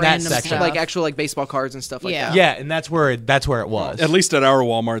 it's and in that random section. stuff. actual baseball cards and stuff like Yeah. that. Yeah, and that's where it was. At least at our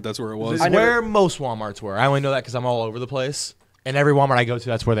Walmart, that's where it was. Where most Walmarts were. I only know that because I'm all over the place. And every Walmart I go to,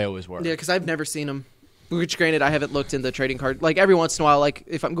 that's where they always were. Yeah, because I've never seen them. Which, granted, I haven't looked in the trading card. Every once in a while,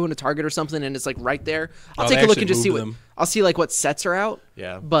 if I'm going to Target or something and it's right there, I'll they take a look actually and just see moved what them. I'll see what sets are out.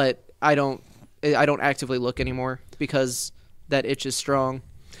 Yeah. But I don't actively look anymore because that itch is strong.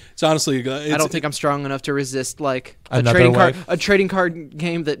 So honestly, I don't think I'm strong enough to resist a Another trading card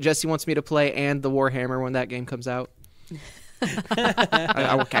game that Jesse wants me to play and the Warhammer when that game comes out.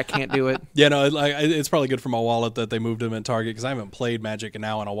 I can't do it. Yeah, no, it's probably good for my wallet that they moved them in Target because I haven't played Magic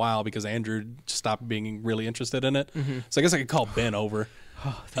now in a while because Andrew stopped being really interested in it. So I guess I could call Ben over.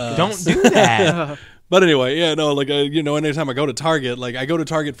 Don't do that. But anyway, yeah, no, anytime I go to Target, I go to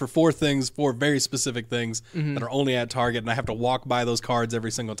Target for four very specific things that are only at Target, and I have to walk by those cards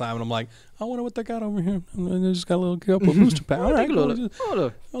every single time, and I'm like, I wonder what they got over here. And they just got a little couple of booster packs. All right, cool.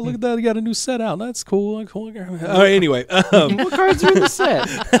 Oh, look at that, they got a new set out. That's cool. All right, anyway. What cards are in the set?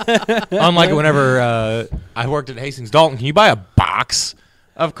 Unlike whenever I worked at Hastings Dalton, can you buy a box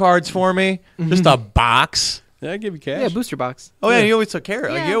of cards for me? Just a box. Yeah, I give you cash. Yeah, booster box. Oh yeah, you always took care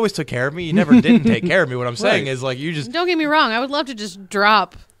of Yeah. you always took care of me. You never didn't take care of me. What I'm saying is you just Don't get me wrong. I would love to just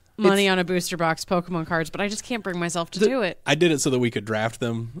drop money on a booster box Pokemon cards, but I just can't bring myself to do it. I did it so that we could draft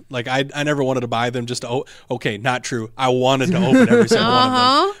them. Like I never wanted to buy them just to. Okay, not true. I wanted to open every single one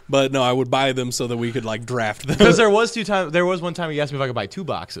of them, but no, I would buy them so that we could like draft them. Because there was one time he asked me if I could buy 2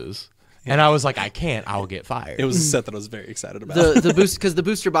 boxes, and I was like, I can't. I will get fired. It was a set that I was very excited about. The boost because the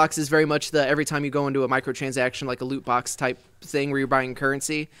booster box is very much the every time you go into a microtransaction like a loot box type thing where you're buying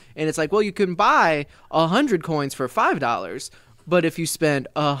currency, and it's like, well, you can buy 100 coins for $5, but if you spend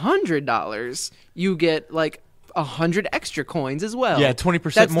 $100, you get like 100 extra coins as well. Yeah,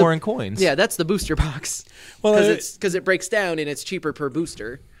 20% more in coins. Yeah, that's the booster box. Well, because it breaks down and it's cheaper per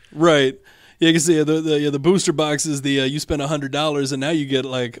booster. Right. Yeah, you can see the booster box is the you spend $100 and now you get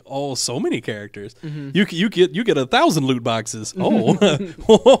like so many characters. You get 1,000 loot boxes.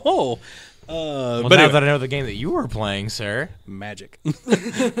 Oh, Well, but now anyway. that I know the game that you were playing, sir. Magic.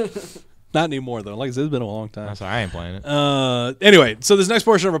 Not anymore though. Like I said, it's been a long time. I'm sorry, I ain't playing it. Anyway, so this next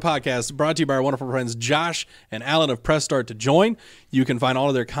portion of our podcast is brought to you by our wonderful friends Josh and Alan of Press Start to Join. You can find all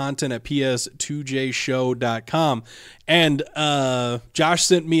of their content at ps2jshow.com. And Josh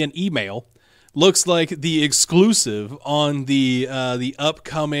sent me an email. Looks like the exclusive on the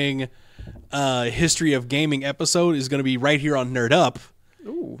upcoming History of Gaming episode is going to be right here on Nerd Up.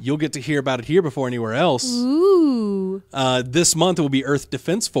 Ooh. You'll get to hear about it here before anywhere else. Ooh. This month it will be Earth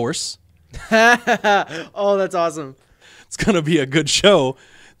Defense Force. Oh, that's awesome. It's going to be a good show.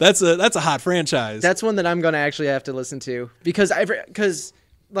 That's a hot franchise. That's one that I'm going to actually have to listen to because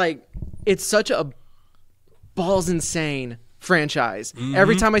like it's such a balls insane franchise.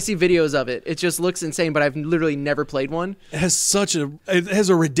 Every time I see videos of it, it just looks insane, but I've literally never played one. It has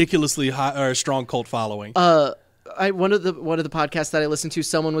a ridiculously high or strong cult following. One of the podcasts that I listened to,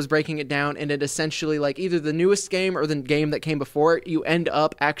 someone was breaking it down, and it essentially like either the newest game or the game that came before it, you end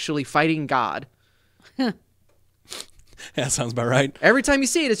up actually fighting God. Yeah, that sounds about right. Every time you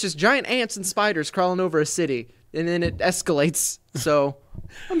see it, it's just giant ants and spiders crawling over a city, and then it escalates. So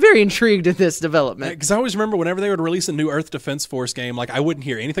I'm very intrigued at this development. Because I always remember whenever they would release a new Earth Defense Force game, like I wouldn't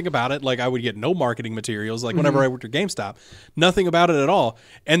hear anything about it. Like I would get no marketing materials. Like whenever I worked at GameStop, nothing about it at all.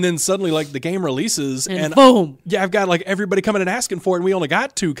 And then suddenly, like the game releases, and boom. Yeah, I've got like everybody coming and asking for it, and we only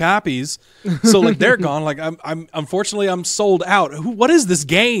got 2 copies. So like they're gone. Like I'm unfortunately I'm sold out. What is this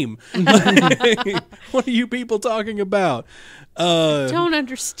game? What are you people talking about? Don't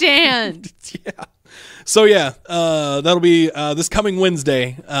understand. Yeah. So yeah, that'll be this coming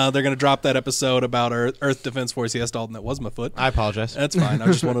Wednesday. They're going to drop that episode about Earth Defense Force. Yes, Dalton, that was my foot. I apologize. That's fine. I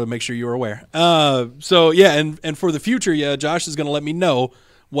just wanted to make sure you were aware. So yeah, and for the future, yeah, Josh is going to let me know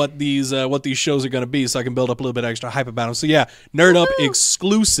what these shows are going to be, so I can build up a little bit extra hype about them. So yeah, Nerd Up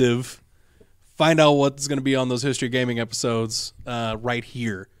exclusive. Find out what's going to be on those History of Gaming episodes right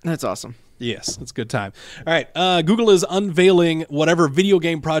here. That's awesome. Yes, it's a good time. All right, Google is unveiling whatever video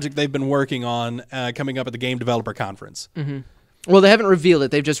game project they've been working on coming up at the Game Developer Conference. Well, they haven't revealed it.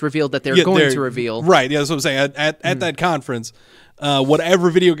 They've just revealed that they're going to reveal. Right, yeah, that's what I'm saying. At that conference,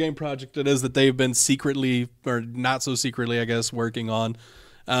 whatever video game project it is that they've been secretly, or not so secretly, I guess, working on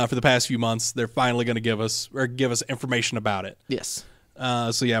for the past few months, they're finally going to give us information about it. Yes.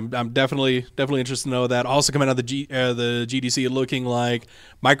 So yeah, I'm definitely interested to know that. Also coming out of the GDC, looking like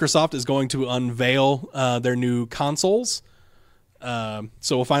Microsoft is going to unveil their new consoles. So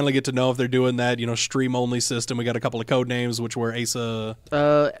we'll finally get to know if they're doing that, stream only system. We got a couple of code names, which were Asa,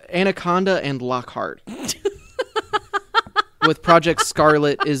 Anaconda, and Lockhart. With Project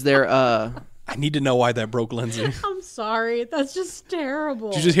Scarlet is their. I need to know why that broke Lindsay. I'm sorry. That's just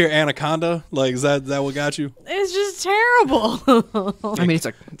terrible. Did you just hear Anaconda? Like, is that what got you? It's just terrible. I mean, it's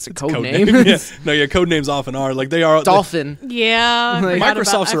a code name. Yeah. No, yeah, code names often are. Like, they are. Dolphin. Yeah.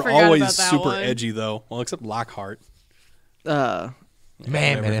 Microsoft's are forgot always about that super one. edgy, though. Well, except Lockhart.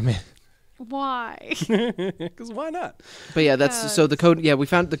 Man. Why? Because why not? But yeah, that's so the code. Yeah, we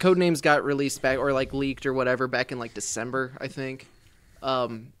found the code names got released back or like leaked or whatever back in like December, I think.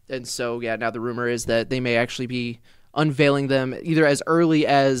 And so yeah, now the rumor is that they may actually be unveiling them either as early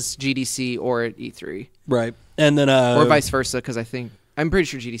as GDC or at E3, Right. And then or vice versa. Because I'm pretty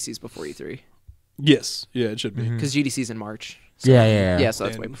sure GDC is before E3 Yes. Yeah, it should be. because GDC is in March. So, Yeah. yeah, so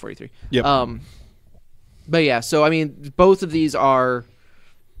that's way before E3. Yep. But yeah, so I mean, both of these are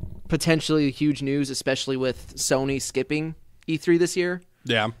potentially huge news, especially with Sony skipping E3 this year,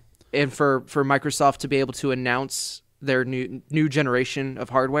 Yeah. and for Microsoft to be able to announce their new generation of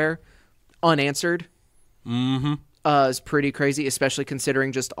hardware unanswered. Is pretty crazy, especially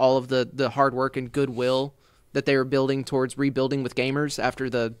considering just all of the hard work and goodwill that they were building towards rebuilding with gamers after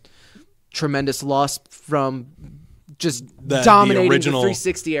the tremendous loss from just dominating the original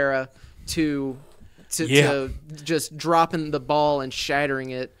 360 era to just dropping the ball and shattering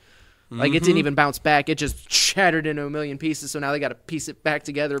it Like, it didn't even bounce back. It just shattered into a million pieces, so now they got to piece it back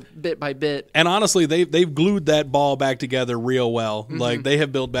together bit by bit. And honestly, they've glued that ball back together real well. Like, they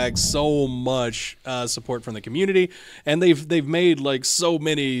have built back so much support from the community, and they've made, like, so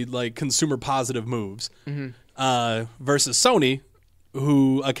many, like, consumer positive moves. Versus Sony,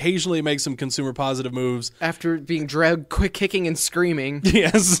 who occasionally makes some consumer positive moves. After being dragged quick kicking and screaming.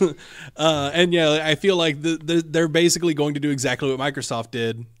 Yes. And yeah, I feel like they're basically going to do exactly what Microsoft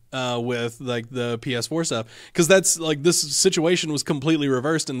did with like the PS4 stuff, because that's like this situation was completely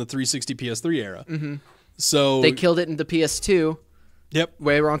reversed in the 360 PS3 era. So They killed it in the PS2. Yep.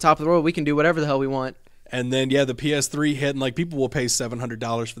 Where we're on top of the world, we can do whatever the hell we want. And then yeah, the PS3 hit, and like people will pay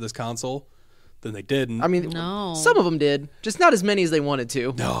 $700 for this console. Then they didn't. I mean, No. some of them did, just not as many as they wanted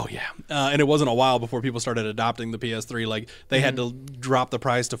to. Oh yeah, and it wasn't a while before people started adopting the PS3. Like they had to drop the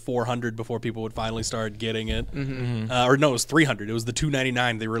price to $400 before people would finally start getting it. Or no, it was $300. It was the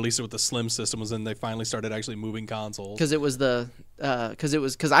 $299. They released it with the Slim system. Was then they finally started actually moving consoles. Because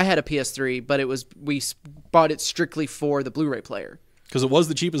I had a PS3, but we bought it strictly for the Blu-ray player. Because it was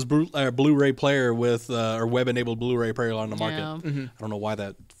the cheapest Blu-ray player with or web-enabled Blu-ray player on the market. Yeah. I don't know why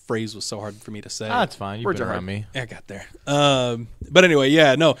that phrase was so hard for me to say. That's fine. You've Words been are around me. I got there. But anyway,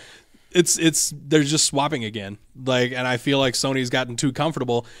 yeah, no, it's they're just swapping again. Like, and I feel like Sony's gotten too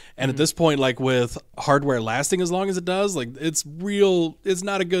comfortable. And at this point, like with hardware lasting as long as it does, like it's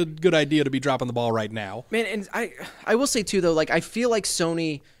not a good idea to be dropping the ball right now. Man, and I will say too though, like I feel like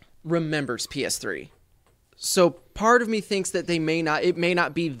Sony remembers PS3. So part of me thinks that it may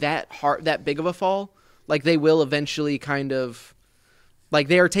not be that big of a fall. Like they will eventually kind of, like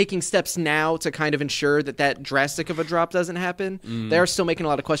they are taking steps now to kind of ensure that drastic of a drop doesn't happen. They are still making a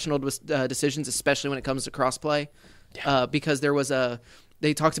lot of questionable decisions, especially when it comes to crossplay. Because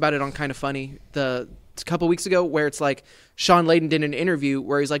they talked about it on Kind of Funny a couple weeks ago, where it's like Sean Layden did an interview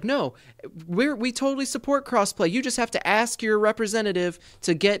where he's like, no, we totally support crossplay. You just have to ask your representative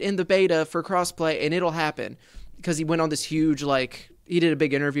to get in the beta for crossplay and it'll happen. Because he went on this huge, like, he did a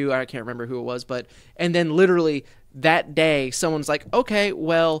big interview. I can't remember who it was, and then literally that day, someone's like, okay,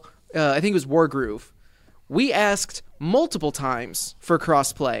 well, I think it was Wargroove. We asked multiple times for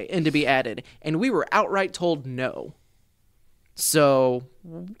crossplay and to be added, and we were outright told no. So,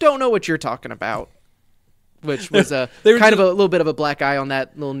 don't know what you're talking about. Which was a little bit of a black eye on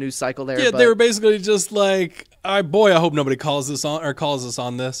that little news cycle there. Yeah, they were basically just like, I hope nobody calls us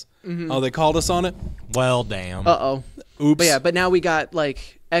on this. Oh, they called us on it? Well, damn. Uh-oh. Oops. But now we got,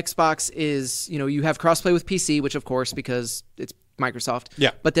 like, Xbox is, you have crossplay with PC, which, of course, because it's Microsoft.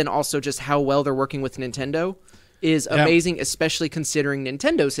 Yeah. But then also just how well they're working with Nintendo is amazing, especially considering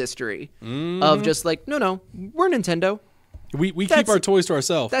Nintendo's history of just like, no, we're Nintendo. We keep our toys to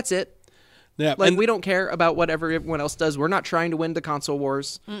ourselves. That's it. Yeah, Like, we don't care about whatever everyone else does. We're not trying to win the console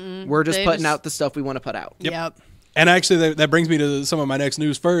wars. We're just putting out the stuff we want to put out. Yep. And actually, that brings me to some of my next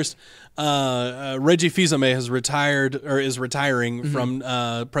news. First, Reggie Fils-Aimé has retired or is retiring from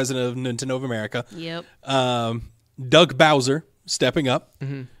president of Nintendo of America. Yep. Doug Bowser stepping up,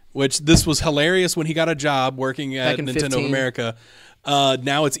 which this was hilarious when he got a job working at in Nintendo 15. of America.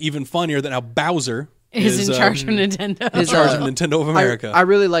 Now it's even funnier that now Bowser Is in charge of Nintendo. in charge of Nintendo of America. I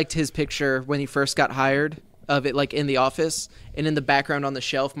really liked his picture when he first got hired of it, like in the office, and in the background on the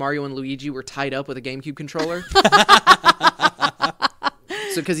shelf, Mario and Luigi were tied up with a GameCube controller.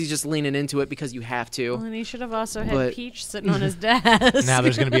 So because he's just leaning into it because you have to. Well, and he should have also had But- Peach sitting on his desk. Now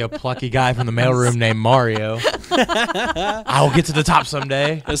there's going to be a plucky guy from the mailroom named Mario. I'll get to the top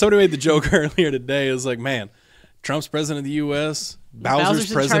someday. Somebody made the joke earlier today. It was like, man, Trump's president of the U.S., Bowser's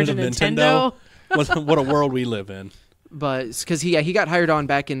in president charge of of Nintendo. What a world we live in. But because he got hired on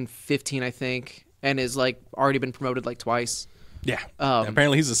back in 15, I think, and is like already been promoted like twice. Yeah.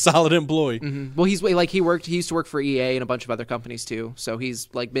 Apparently he's a solid employee. Well, he used to work for EA and a bunch of other companies too. So he's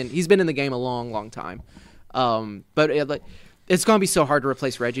been in the game a long time. But it's gonna be so hard to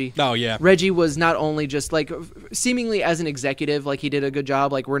replace Reggie. Oh, yeah. Reggie was not only just like seemingly as an executive, like he did a good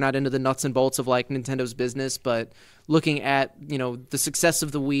job. Like we're not into the nuts and bolts of like Nintendo's business, but looking at the success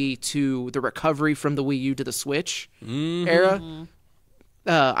of the Wii to the recovery from the Wii U to the Switch era.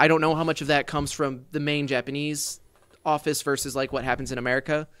 I don't know how much of that comes from the main Japanese office versus like what happens in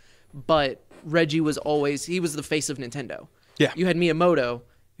America, but Reggie was the face of Nintendo. Yeah. You had Miyamoto,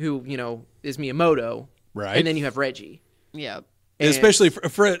 who is Miyamoto, Right. and then you have Reggie. Yep. Especially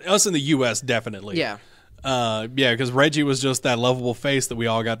for us in the U.S., definitely. Yeah. Yeah, because Reggie was just that lovable face that we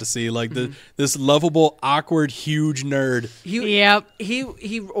all got to see, like this lovable, awkward, huge nerd. Yep.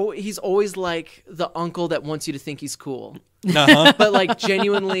 He's always like the uncle that wants you to think he's cool, Uh-huh. but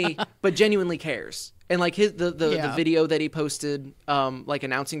genuinely cares. And like the video that he posted, like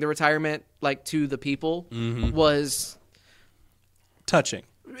announcing the retirement, like to the people, was Touching.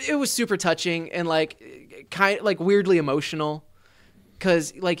 it was super touching and like kind like weirdly emotional.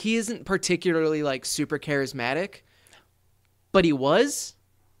 Because, like, he isn't particularly, like, super charismatic, but he was,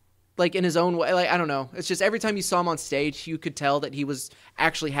 like, in his own way. Like, I don't know. It's just every time you saw him on stage, you could tell that he was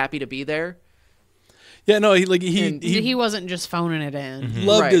actually happy to be there. Yeah, no, he wasn't just phoning it in.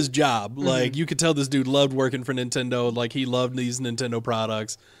 loved Right. his job. Like, you could tell this dude loved working for Nintendo. Like, he loved these Nintendo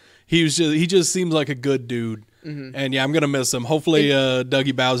products. He just seems like a good dude. And yeah, I'm gonna miss him. Hopefully,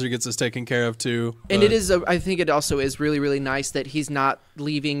 Dougie Bowser gets us taken care of too. And it is, I think it also is really, really nice that he's not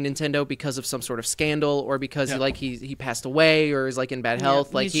leaving Nintendo because of some sort of scandal or because he passed away or is like in bad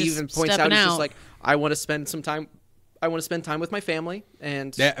health. Like he's he just even points out, stepping he's just out. like, I want to spend time with my family.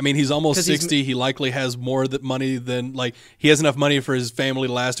 And Yeah, I mean, he's almost 'Cause he's- 60. He likely has more money than, like, he has enough money for his family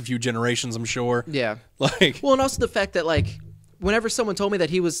to last a few generations, I'm sure. yeah. Like, Well, and also the fact that like whenever someone told me that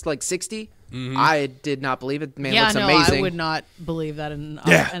he was like 60, I did not believe it. Man, Yeah, looks no, amazing. I would not believe that in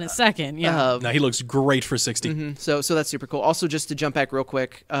Yeah. in a second. Yeah. no, he looks great for 60. So that's super cool. Also, just to jump back real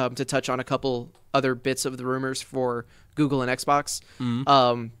quick to touch on a couple other bits of the rumors for Google and Xbox.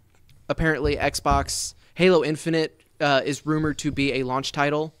 Apparently, Xbox Halo Infinite is rumored to be a launch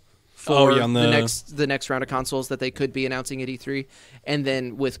title for on the next round of consoles that they could be announcing at E3. And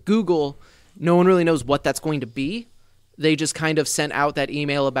then with Google, no one really knows what that's going to be. They just kind of sent out that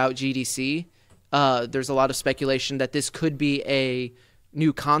email about GDC. There's a lot of speculation that this could be a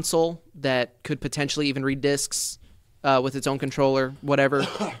new console that could potentially even read discs with its own controller, whatever.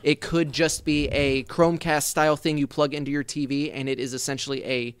 It could just be a Chromecast style thing you plug into your TV, and it is essentially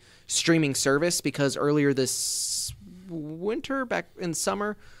a streaming service because earlier this winter, back in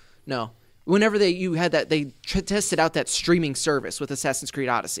summer, whenever they tested out that streaming service with Assassin's Creed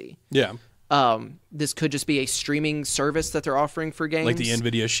Odyssey. Yeah. This could just be a streaming service that they're offering for games. Like the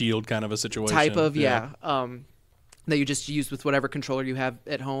NVIDIA Shield kind of a situation. Type of, that you just use with whatever controller you have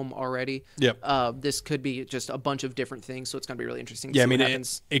at home already. Yep. This could be just a bunch of different things, so it's going to be really interesting to Yeah, I see mean, what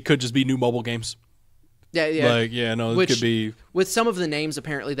happens. it could just be new mobile games. Yeah. It could be. With some of the names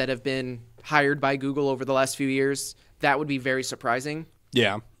apparently that have been hired by Google over the last few years, that would be very surprising.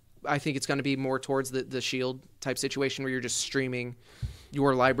 Yeah. I think it's going to be more towards the Shield type situation where you're just streaming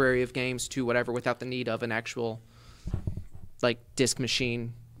your library of games to whatever without the need of an actual like disc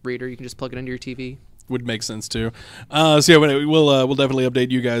machine reader. You can just plug it into your TV. Would make sense too. So yeah, we'll definitely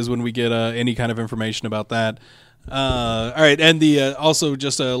update you guys when we get any kind of information about that. All right, and the also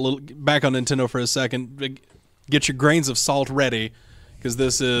just a little back on Nintendo for a second. Get your grains of salt ready because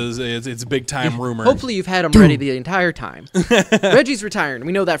it's big time rumor. Hopefully you've had them ready the entire time. Reggie's retiring.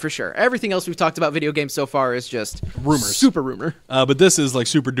 We know that for sure. Everything else we've talked about video games so far is just Rumors. super rumor. But this is like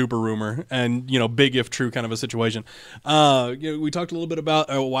super duper rumor and, big if true kind of a situation. We talked a little bit about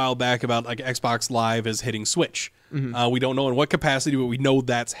a while back about like Xbox Live is hitting Switch. We don't know in what capacity, but we know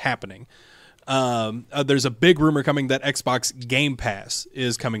that's happening. There's a big rumor coming that Xbox Game Pass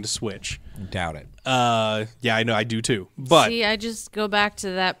is coming to Switch. Doubt it. Yeah, I know, I do too. But See, I just go back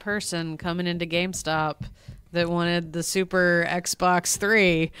to that person coming into GameStop that wanted the Super Xbox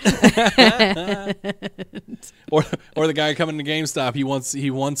 3. or the guy coming to GameStop, he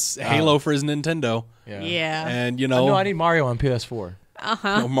wants Halo for his Nintendo. Yeah. And No, I need Mario on PS4.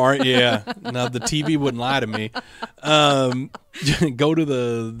 Yeah. No, the TV wouldn't lie to me. Go to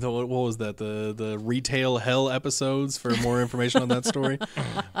the what was that? The Retail Hell episodes for more information on that story.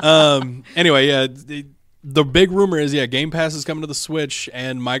 Anyway, yeah. The big rumor is, Game Pass is coming to the Switch,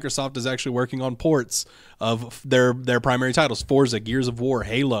 and Microsoft is actually working on ports of their primary titles: Forza, Gears of War,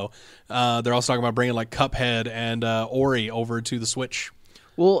 Halo. They're also talking about bringing like Cuphead and Ori over to the Switch.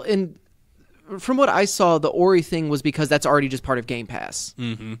 Well, and from what I saw, the Ori thing was because that's already just part of Game Pass.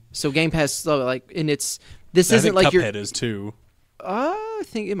 Mm-hmm. So Game Pass, and this isn't like Cuphead is too. I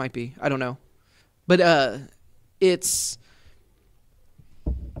think it might be. I don't know, but it's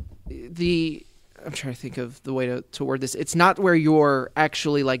the. I'm trying to think of the way to word this. It's not where you're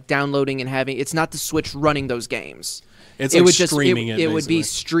actually like downloading and having. It's not the Switch running those games. It's like streaming it. It would be basically.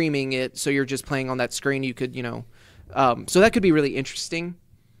 streaming it, so you're just playing on that screen. You could, so that could be really interesting.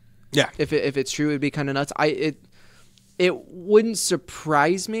 Yeah. If it's true, it'd be kind of nuts. It wouldn't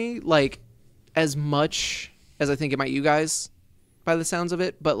surprise me like as much as I think it might you guys by the sounds of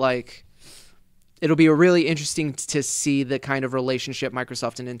it, but like it'll be really interesting to see the kind of relationship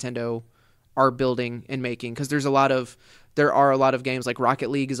Microsoft and Nintendo are building and making, because there are a lot of games like Rocket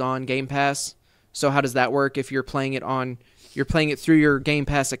League is on Game Pass. So how does that work? If you're playing it through your Game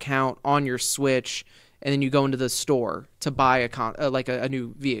Pass account on your Switch, and then you go into the store to buy a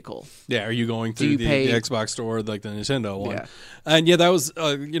new vehicle. Yeah, are you going through the Xbox store like the Nintendo one? Yeah. And yeah, that was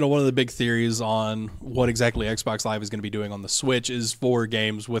one of the big theories on what exactly Xbox Live is going to be doing on the Switch is for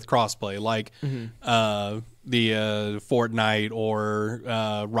games with crossplay, like the Fortnite or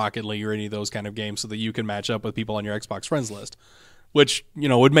Rocket League or any of those kind of games, so that you can match up with people on your Xbox friends list, which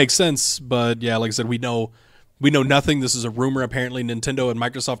would make sense. But yeah, like I said, we know nothing. This is a rumor. Apparently, Nintendo and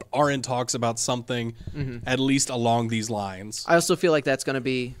Microsoft are in talks about something at least along these lines. I also feel like that's going to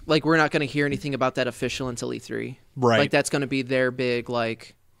be like, we're not going to hear anything about that official until E3. Right. Like that's going to be their big,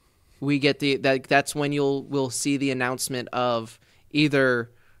 like, we get that's when we'll see the announcement of either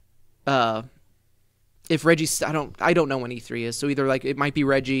if Reggie, I don't know when E3 is. So either like it might be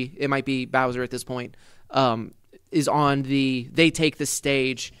Reggie, it might be Bowser at this point, is on they take the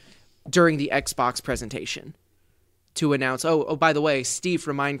stage during the Xbox presentation to announce, oh, by the way, Steve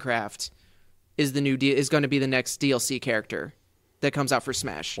from Minecraft is going to be the next DLC character that comes out for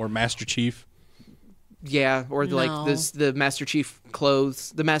Smash. Or Master Chief. Yeah, or the Master Chief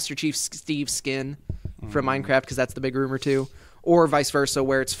clothes, the Master Chief Steve skin from Minecraft, because that's the big rumor too. Or vice versa,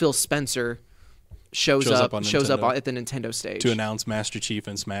 where it's Phil Spencer shows up at the Nintendo stage to announce Master Chief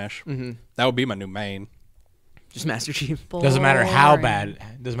in Smash. That would be my new main. Just Master Chief. Doesn't matter how bad.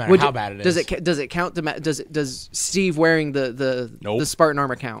 Doesn't matter how bad it is. Does it count? Does Steve wearing the Spartan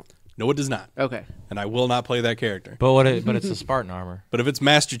armor count? No, it does not. Okay. And I will not play that character. But it's a Spartan armor. But if it's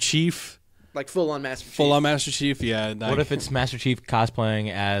Master Chief, like full on Master Chief. Full on Master Chief, yeah. What if it's Master Chief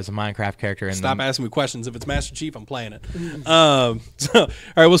cosplaying as a Minecraft character? Stop asking me questions. If it's Master Chief, I'm playing it. All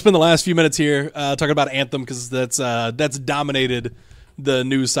right, we'll spend the last few minutes here talking about Anthem, because that's dominated the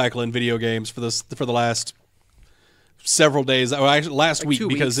news cycle in video games for the last several days, or actually last week,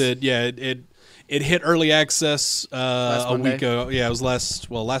 because it hit early access a week ago. Yeah, it was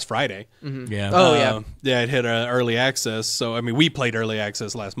last Friday. Yeah. It hit early access. So I mean, we played early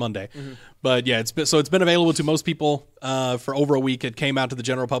access last Monday, but yeah, it's been available to most people for over a week. It came out to the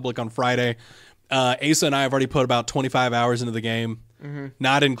general public on Friday. Asa and I have already put about 25 hours into the game,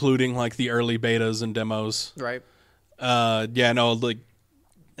 not including like the early betas and demos. Right.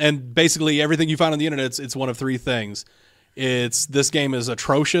 And basically everything you find on the internet, it's one of three things. This game is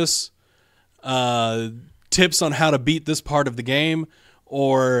atrocious, tips on how to beat this part of the game,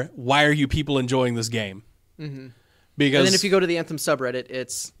 or why are you people enjoying this game? Because and then if you go to the Anthem subreddit,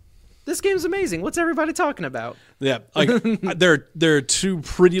 it's, this game's amazing. What's everybody talking about? Yeah, like there are two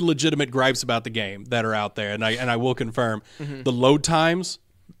pretty legitimate gripes about the game that are out there, and I will confirm the load times.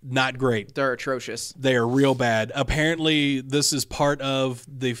 Not great. They're atrocious. They are real bad. Apparently, this is part of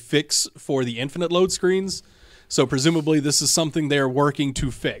the fix for the infinite load screens. So presumably, this is something they're working to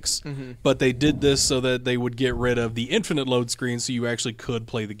fix. But they did this so that they would get rid of the infinite load screens, so you actually could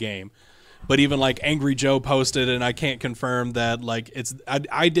play the game. But even like Angry Joe posted, and I can't confirm that like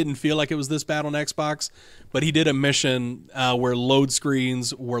I didn't feel like it was this bad on Xbox, but he did a mission where load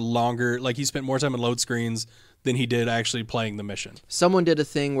screens were longer. Like he spent more time on load screens than he did actually playing the mission. Someone did a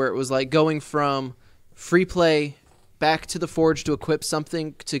thing where it was like going from free play back to the Forge to equip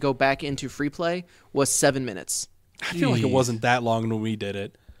something to go back into free play was 7 minutes. I feel like it wasn't that long when we did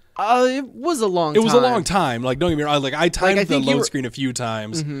it. It was a long time. It was a long time. Like, don't get me wrong. Like, I timed the load screen a few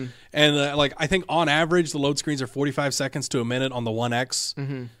times. And, I think on average, the load screens are 45 seconds to a minute on the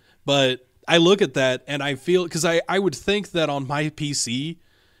 1X. But I look at that, and I feel... Because I would think that on my PC,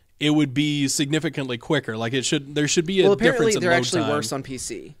 it would be significantly quicker. Like, there should be a difference in load time. Well, apparently, they're actually worse on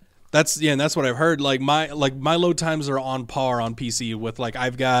PC. And that's what I've heard. Like my load times are on par on PC with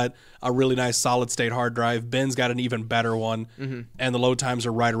I've got a really nice solid state hard drive. Ben's got an even better one, and the load times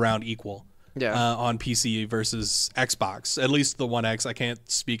are right around equal. On PC versus Xbox. At least the 1X. I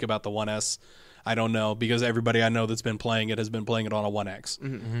can't speak about the 1S. I don't know, because everybody I know that's been playing it has been playing it on a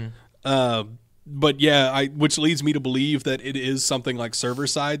 1X. But yeah, which leads me to believe that it is something like server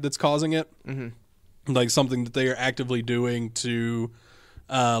side that's causing it. Like something that they are actively doing to.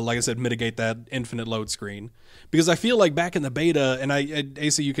 Like I said, mitigate that infinite load screen. Because I feel like back in the beta, and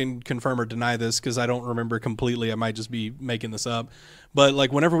Asa, you can confirm or deny this because I don't remember completely. I might just be making this up. But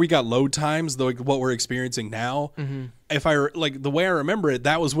whenever we got load times, what we're experiencing now, if the way I remember it,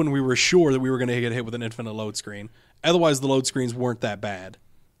 that was when we were sure that we were going to get hit with an infinite load screen. Otherwise, the load screens weren't that bad.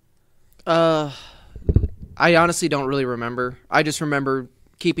 I honestly don't really remember. I just remember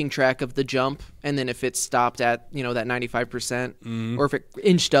keeping track of the jump, and then if it stopped at that 95%, or if it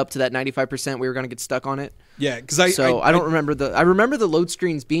inched up to that 95%, we were going to get stuck on it. Yeah, because I don't remember I remember the load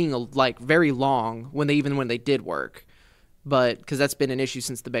screens being like very long when they did work, but because that's been an issue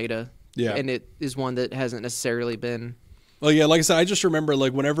since the beta. Yeah, and it is one that hasn't necessarily been. Well, yeah, like I said, I just remember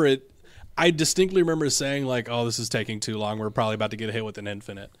like whenever I distinctly remember saying like, "Oh, this is taking too long. We're probably about to get hit with an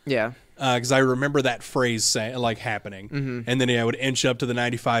infinite." Yeah. Because I remember that phrase happening, and then I would inch up to the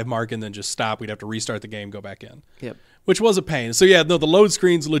 95 mark and then just stop. We'd have to restart the game, go back in. Yep. Which was a pain. So yeah, no, the load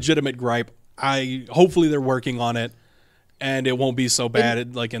screen's a legitimate gripe. Hopefully they're working on it, and it won't be so bad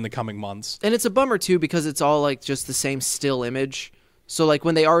in the coming months. And it's a bummer too because it's all like just the same still image. So like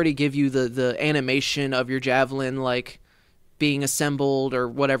when they already give you the animation of your javelin like being assembled or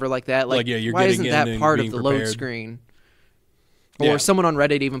whatever like that, like you're why getting isn't that in and part of being the prepared. load screen? Or someone on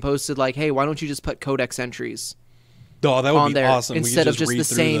Reddit even posted like, "Hey, why don't you just put codex entries Oh, that would on be there awesome. instead of just read the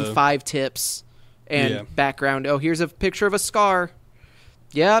through same 5 tips and background? Oh, here's a picture of a scar.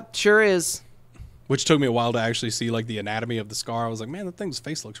 Yep, sure is." Which took me a while to actually see like the anatomy of the scar. I was like, man, that thing's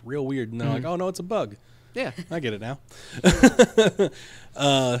face looks real weird. And they're like, oh no, it's a bug. Yeah, I get it now.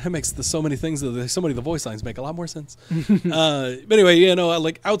 That makes so many things. So many of the voice lines make a lot more sense. But anyway,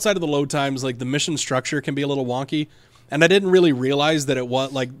 like outside of the load times, like the mission structure can be a little wonky, and I didn't really realize that it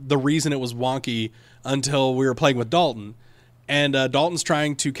was like the reason it was wonky until we were playing with Dalton. And Dalton's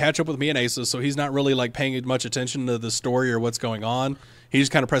trying to catch up with me and Asa, so he's not really like paying much attention to the story or what's going on. He's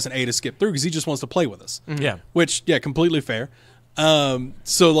just kind of pressing A to skip through because he just wants to play with us. Yeah. Which, completely fair.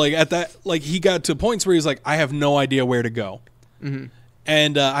 So like at that, like he got to points where he's like, I have no idea where to go.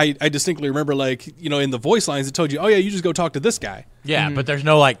 And I distinctly remember like, in the voice lines it told you, oh yeah, you just go talk to this guy. Yeah, but there's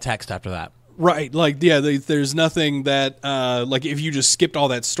no like text after that. Right. Like, there's nothing that, like if you just skipped all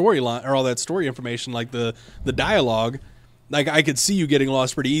that storyline or all that story information, like the dialogue, like I could see you getting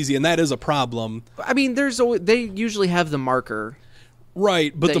lost pretty easy. And that is a problem. I mean, they usually have the marker.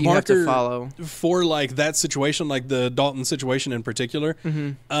 Right, but that the you have to marker follow. For like that situation, like the Dalton situation in particular,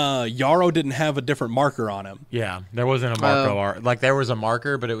 Yarrow didn't have a different marker on him. Yeah, there wasn't a marker. Like there was a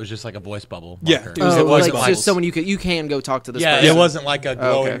marker, but it was just like a voice bubble. Yeah, marker. it wasn't like just someone you can go talk to this. Yeah, person. it wasn't like a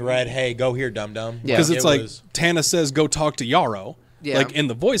glowing okay. red. Hey, go here, dum dum. Yeah. Because it's like was... Tana says, go talk to Yarrow. Yeah. Like in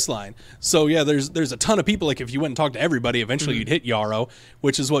the voice line. So yeah, there's a ton of people. Like if you went and talked to everybody, eventually you'd hit Yarrow,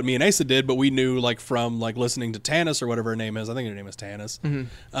 which is what me and Asa did. But we knew like from like listening to Tanis or whatever her name is. I think her name is Tanis.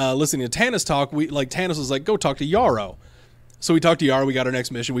 Listening to Tanis talk, Tanis was like, go talk to Yarrow. So we talked to Yarrow. We got our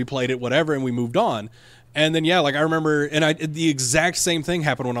next mission. We played it, whatever, and we moved on. And then like I remember, the exact same thing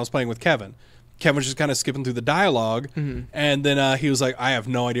happened when I was playing with Kevin. Kevin was just kind of skipping through the dialogue, and then he was like, I have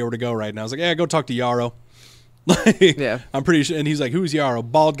no idea where to go right now. I was like, yeah, go talk to Yarrow. Yeah, I'm pretty sure. And he's like, who's Yarrow?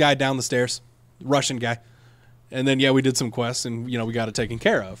 Bald guy down the stairs, Russian guy. And then we did some quests and we got it taken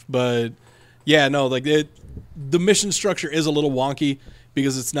care of. But yeah, no, like the mission structure is a little wonky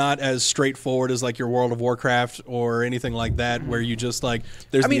because it's not as straightforward as like your World of Warcraft or anything like that, where you just like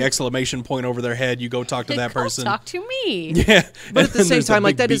there's the exclamation point over their head. You go talk to that person. Talk to me. Yeah, but at the same time,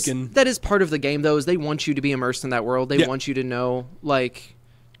 like that beacon. is part of the game. Though, is they want you to be immersed in that world. They want you to know like.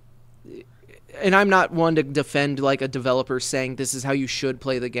 And I'm not one to defend like a developer saying this is how you should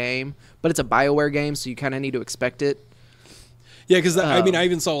play the game, but it's a BioWare game, so you kind of need to expect it. Yeah, because I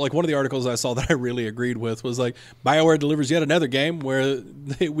even saw like one of the articles I saw that I really agreed with was like BioWare delivers yet another game where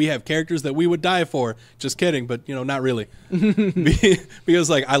we have characters that we would die for. Just kidding, but not really, because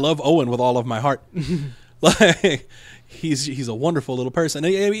like I love Owen with all of my heart. Like he's a wonderful little person.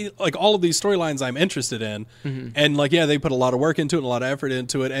 I mean, like all of these storylines I'm interested in, and like they put a lot of work into it, and a lot of effort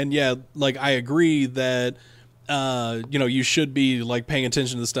into it, and like I agree that you should be like paying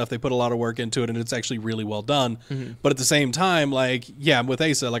attention to the stuff. They put a lot of work into it, and it's actually really well done. But at the same time, like I'm with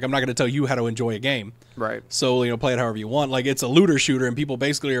Asa, like I'm not going to tell you how to enjoy a game, right? So play it however you want. Like it's a looter shooter, and people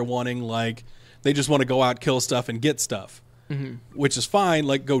basically are wanting like they just want to go out, kill stuff, and get stuff, which is fine.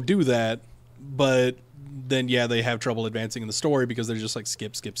 Like go do that, but then they have trouble advancing in the story because they're just like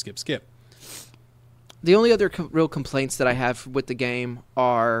skip. The only other real complaints that I have with the game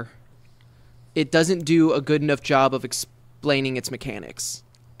are it doesn't do a good enough job of explaining its mechanics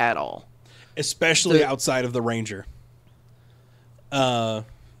at all, especially outside of the Ranger. If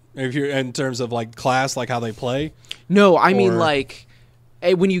you're in terms of like class, like how they play. No, I mean like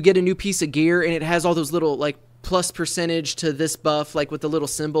when you get a new piece of gear and it has all those little like plus percentage to this buff, like with the little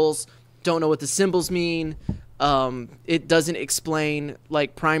symbols. Don't know what the symbols mean. It doesn't explain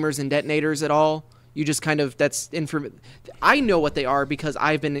like primers and detonators at all. You just kind of I know what they are because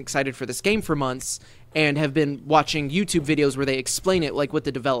I've been excited for this game for months and have been watching YouTube videos where they explain it like with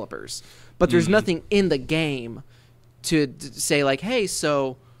the developers. But there's nothing in the game say like, hey,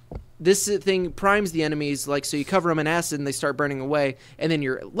 so this thing primes the enemies, like, so you cover them in acid and they start burning away, and then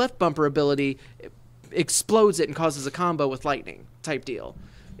your left bumper ability explodes it and causes a combo with lightning type deal.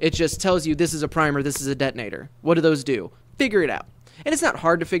 It just tells you this is a primer, this is a detonator. What do those do? Figure it out. And it's not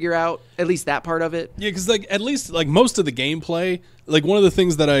hard to figure out, at least that part of it. Yeah, because like at least like most of the gameplay, like one of the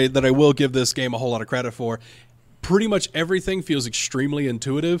things that I will give this game a whole lot of credit for, pretty much everything feels extremely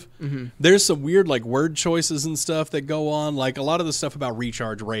intuitive. Mm-hmm. There's some weird like word choices and stuff that go on, like a lot of the stuff about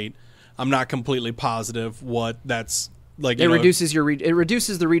recharge rate. I'm not completely positive what that's like. It reduces it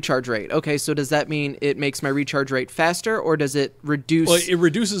reduces the recharge rate. Okay, so does that mean it makes my recharge rate faster, or does it reduce? Well, it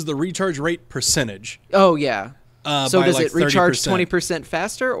reduces the recharge rate percentage. Oh yeah. So does like it recharge 30%. 20%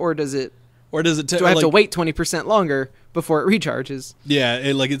 faster, or does it? Or does it? Do I have to wait 20% longer before it recharges? Yeah,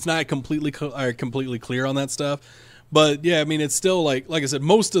 it's not completely clear on that stuff. But yeah, I mean, it's still like I said,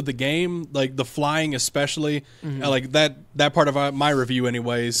 most of the game, like the flying especially, like that part of my review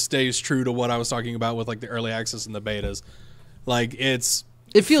anyways stays true to what I was talking about with like the early access and the betas. Like it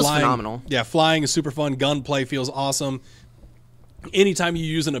feels flying, phenomenal. Yeah, flying is super fun. Gunplay feels awesome. Anytime you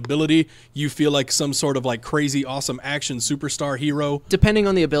use an ability, you feel like some sort of like crazy awesome action superstar hero. Depending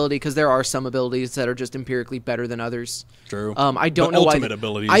on the ability, because there are some abilities that are just empirically better than others. True. I don't know ultimate why.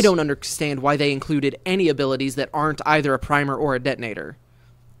 Abilities. I don't understand why they included any abilities that aren't either a primer or a detonator.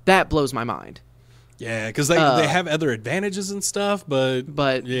 That blows my mind. Yeah, because they have other advantages and stuff, but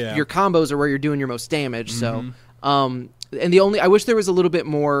yeah. Your combos are where you're doing your most damage. So, and I wish there was a little bit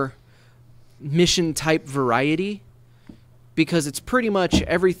more mission type variety. Because it's pretty much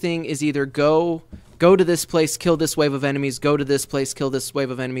everything is either go to this place, kill this wave of enemies, go to this place, kill this wave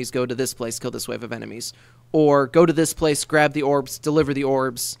of enemies, go to this place, kill this wave of enemies. Or go to this place, grab the orbs, deliver the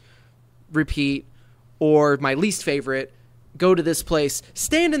orbs, repeat. Or my least favorite, go to this place,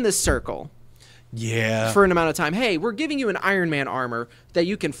 stand in this circle. Yeah. For an amount of time. Hey, we're giving you an Iron Man armor that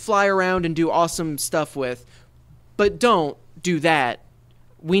you can fly around and do awesome stuff with. But don't do that.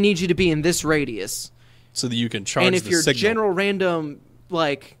 We need you to be in this radius. So that you can charge and if the your signal. general random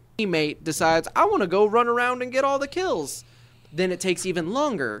like teammate decides I want to go run around and get all the kills, then it takes even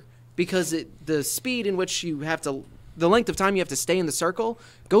longer because the speed in which you have to, the length of time you have to stay in the circle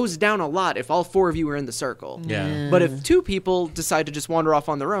goes down a lot if all four of you are in the circle. Yeah. But if two people decide to just wander off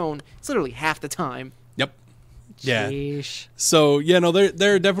on their own, it's literally half the time. Yep. Yeah. Sheesh. So yeah, no,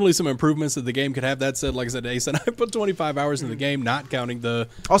 there are definitely some improvements that the game could have. That said, like I said, Ace, and I put 25 hours in the game, not counting the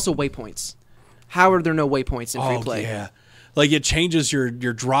Also waypoints. How are there no waypoints in free play? Yeah, like it changes your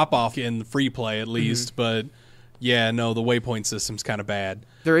drop off in free play at least, but yeah, no, the waypoint system's kind of bad.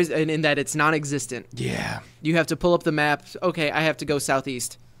 There is, and in that it's non-existent. Yeah, You have to pull up the map. Okay, I have to go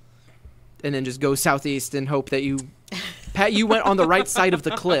southeast, and then just go southeast and hope that you went on the right side of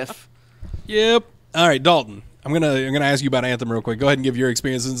the cliff. yep. All right, Dalton, I'm gonna ask you about Anthem real quick. Go ahead and give your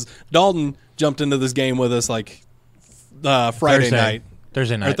experiences. Dalton jumped into this game with us like Thursday night,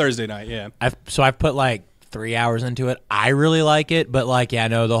 or Thursday night. Yeah. I've put like 3 hours into it. I really like it, but like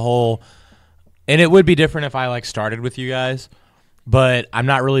the whole, and it would be different if I like started with you guys, but I'm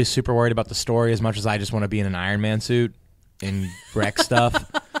not really super worried about the story as much as I just want to be in an Iron Man suit and wreck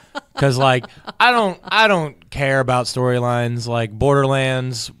stuff. Because like I don't care about storylines. Like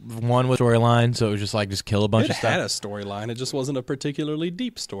Borderlands 1 was storyline, so it was just kill a bunch of stuff. It had a storyline. It just wasn't a particularly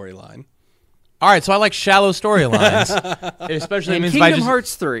deep storyline. All right, so I like shallow storylines. It especially And means Kingdom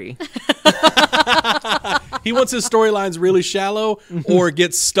Hearts 3. He wants his storylines really shallow or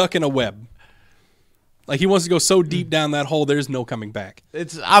get stuck in a web. Like he wants to go so deep down that hole, there's no coming back.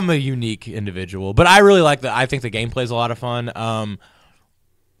 I'm a unique individual, but I really like I think the gameplay is a lot of fun.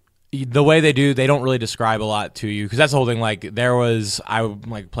 The way they don't really describe a lot to you because that's the whole thing. Like I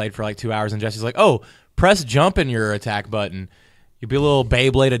played for like 2 hours and Jesse's like, oh, press jump in your attack button. You'd be a little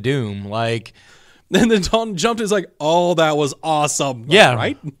Beyblade of Doom, like. And then Dalton jumped. Is like, oh, that was awesome. Yeah,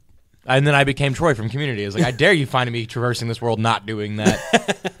 right. And then I became Troy from Community. I was like, I dare you find me traversing this world not doing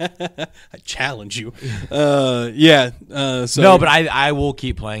that. I challenge you. Yeah. So no, but I will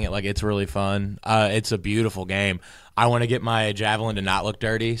keep playing it. Like it's really fun. It's a beautiful game. I want to get my javelin to not look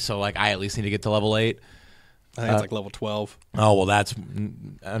dirty, so like I at least need to get to level 8. I think it's like level 12. Oh well, that's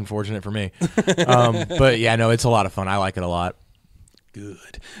unfortunate for me. But yeah, no, it's a lot of fun. I like it a lot.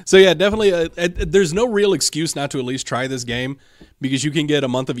 Good. So yeah, definitely. There's no real excuse not to at least try this game because you can get a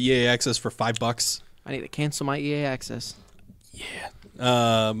month of EA access for $5. I need to cancel my EA access.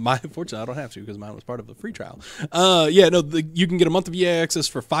 Yeah. Fortunately, I don't have to because mine was part of the free trial. Yeah, no, you can get a month of EA access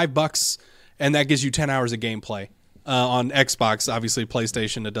for $5, and that gives you 10 hours of gameplay. On Xbox, obviously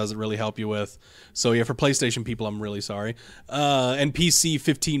PlayStation, it doesn't really help you with. So yeah, for PlayStation people, I'm really sorry. And PC,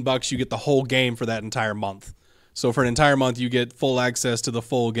 $15, you get the whole game for that entire month. So for an entire month, you get full access to the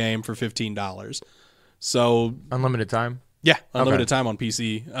full game for $15. So Unlimited time. yeah, unlimited time on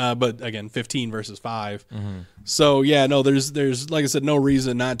PC. But again, 15 versus 5. Mm-hmm. So yeah, no, there's like I said, no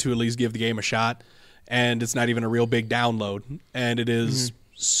reason not to at least give the game a shot. And it's not even a real big download, and it is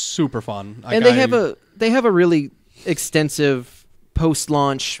super fun. Like, And they have a really extensive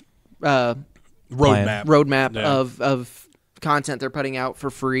post-launch roadmap Yeah. of content they're putting out for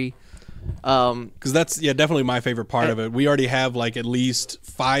free. Because that's definitely my favorite part of it. We already have like at least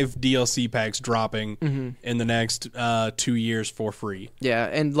 5 DLC packs dropping in the next 2 years for free. Yeah,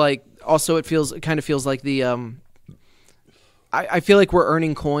 and like also it kind of feels like the I feel like we're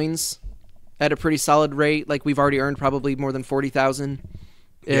earning coins at a pretty solid rate. Like we've already earned probably more than 40,000.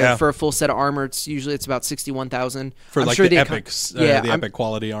 Yeah. For a full set of armor, it's about 61,000 For I'm like sure the epics. the epic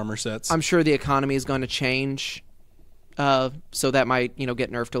quality armor sets. I'm sure the economy is going to change, so that might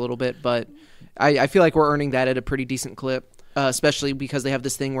get nerfed a little bit. But I feel like we're earning that at a pretty decent clip, especially because they have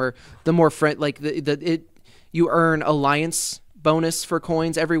this thing where the more you earn alliance bonus for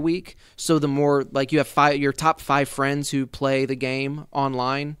coins every week. So the more like you have your top 5 friends who play the game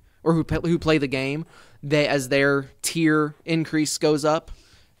online or who play the game, as their tier increase goes up,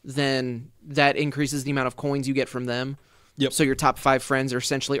 then that increases the amount of coins you get from them. Yep. So your top 5 friends are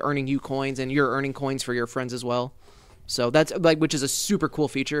essentially earning you coins, and you're earning coins for your friends as well. So that's which is a super cool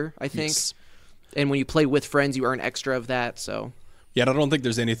feature, I think. Yes. And when you play with friends, you earn extra of that. So yeah, I don't think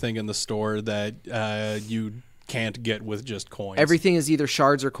there's anything in the store that you can't get with just coins. everything is either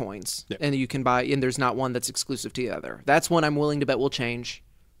shards or coins, Yep. and you can buy. And there's not one that's exclusive to the other. That's one I'm willing to bet will change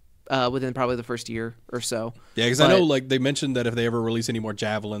within probably the first year or so. Yeah, because I know like they mentioned that if they ever release any more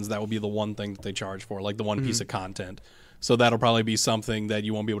javelins, that will be the one thing that they charge for, like the one piece of content. So that'll probably be something that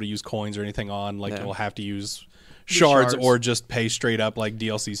you won't be able to use coins or anything on. Like you'll have to use shards or just pay straight up like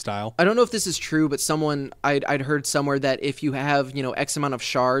DLC style. I don't know if this is true, but I'd heard somewhere that if you have X amount of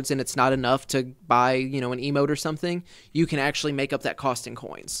shards and it's not enough to buy an emote or something, you can actually make up that cost in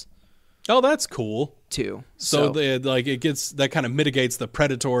coins Oh, that's cool. too. So it gets that kind of mitigates the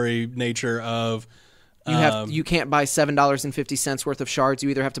predatory nature of you can't buy $7.50 worth of shards. You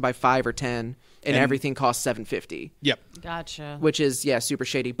either have to buy 5 or 10, and everything costs $7.50. Yep. Gotcha. Which is super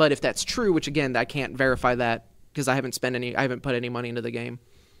shady. But if that's true, which again I can't verify that because I haven't put any money into the game.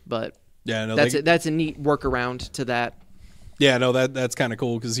 But yeah, no, that's a neat workaround to that. Yeah, no, that's kind of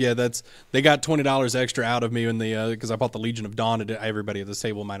cool because they got $20 extra out of me in the because I bought the Legion of Dawn. Everybody at this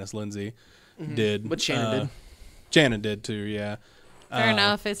table minus Lindsay did. What Shannon did. Shannon did too. Yeah. Fair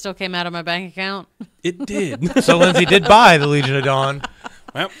enough. It still came out of my bank account. It did. So Lindsay did buy the Legion of Dawn.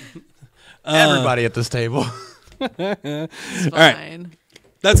 Well, Everybody at this table. It's fine. right.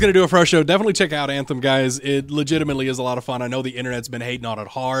 That's going to do it for our show. Definitely check out Anthem, guys. It legitimately is a lot of fun. I know the internet's been hating on it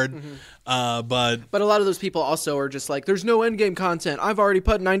hard, but But a lot of those people also are just like, there's no endgame content. I've already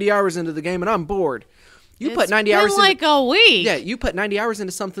put 90 hours into the game and I'm bored. You put 90 hours like a week. Yeah, you put 90 hours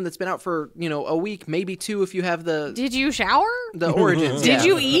into something that's been out for, a week, maybe 2 if you have the Did you shower? Origins. Did yeah.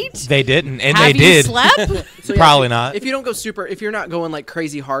 you eat? They didn't, and Have they you did. slept? So, Probably not. If you don't go if you're not going like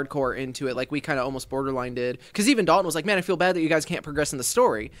crazy hardcore into it, like we kind of almost borderline did, because even Dalton was like, "Man, I feel bad that you guys can't progress in the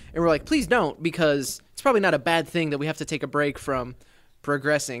story," and we're like, "Please don't," because it's probably not a bad thing that we have to take a break from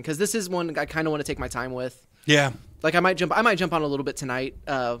progressing, because this is one I kind of want to take my time with. yeah. Like I might jump on a little bit tonight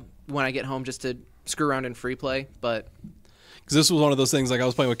when I get home just to screw around in free play, but. Because this was one of those things, like I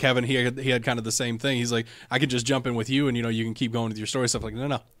was playing with Kevin, he had kind of the same thing. He's like, I could just jump in with you and, you can keep going with your story stuff. Like,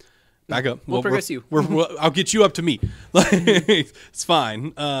 no. Back up. We'll progress you. I'll get you up to me. It's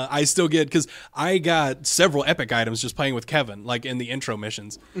fine. I still get, because I got several epic items just playing with Kevin, like in the intro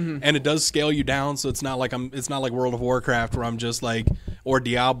missions, and it does scale you down. So it's not like World of Warcraft where I'm just like, or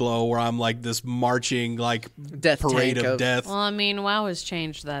Diablo where I'm like this marching like Death parade tank of death. Well, I mean, WoW has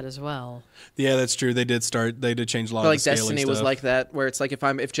changed that as well. Yeah, that's true. They did change a lot But of like the scaling Destiny stuff. was like that, where it's like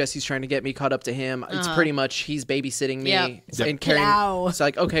if Jesse's trying to get me caught up to him, it's pretty much he's babysitting me Yep. and carrying. Plow. It's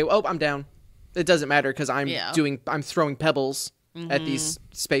like, okay, oh, I'm down. It doesn't matter because I'm Yeah. I'm throwing pebbles at these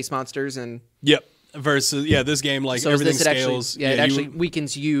space monsters, and Yep. Versus, this game, like, so everything this, it scales. actually, it actually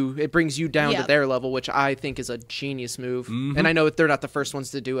weakens you. It brings you down to Yep. their level, which I think is a genius move. And I know they're not the first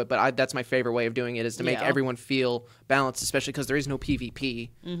ones to do it, but that's my favorite way of doing it, is to make Yeah. everyone feel balanced, especially because there is no PvP.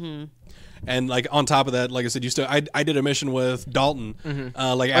 And like on top of that, like I said, I did a mission with Dalton.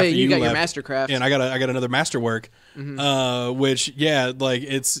 Like after you got your left, mastercraft. and I got another masterwork, which like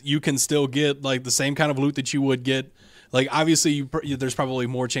you can still get like the same kind of loot that you would get Like obviously, there's probably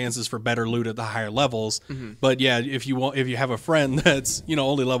more chances for better loot at the higher levels. But yeah, if you have a friend that's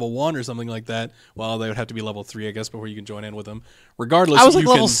only level 1 or something like that, well, they would have to be level 3, I guess, before you can join in with them. Regardless, I was like you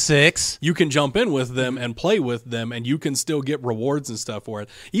level can, 6. You can jump in with them and play with them, and you can still get rewards and stuff for it.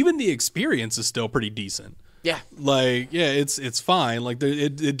 Even the experience is still pretty decent. Yeah. Like, yeah, it's fine. Like,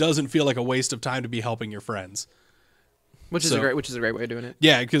 it doesn't feel like a waste of time to be helping your friends. Which is a great way of doing it.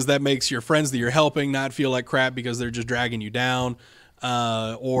 Yeah, because that makes your friends that you're helping not feel like crap because they're just dragging you down,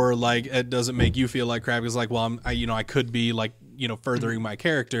 or like it doesn't make you feel like crap because like, well, I could be like furthering my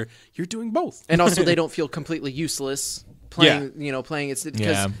character. You're doing both, and also they don't feel completely useless playing. Playing it's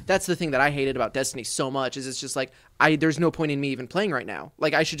because that's the thing that I hated about Destiny so much is it's just like there's no point in me even playing right now.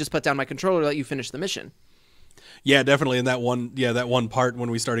 Like I should just put down my controller and let you finish the mission. Yeah, definitely. In that one part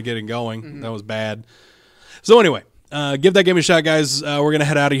when we started getting going, that was bad. So anyway. Give that game a shot, guys. We're going to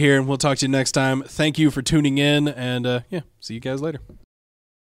head out of here, and we'll talk to you next time. Thank you for tuning in, and see you guys later.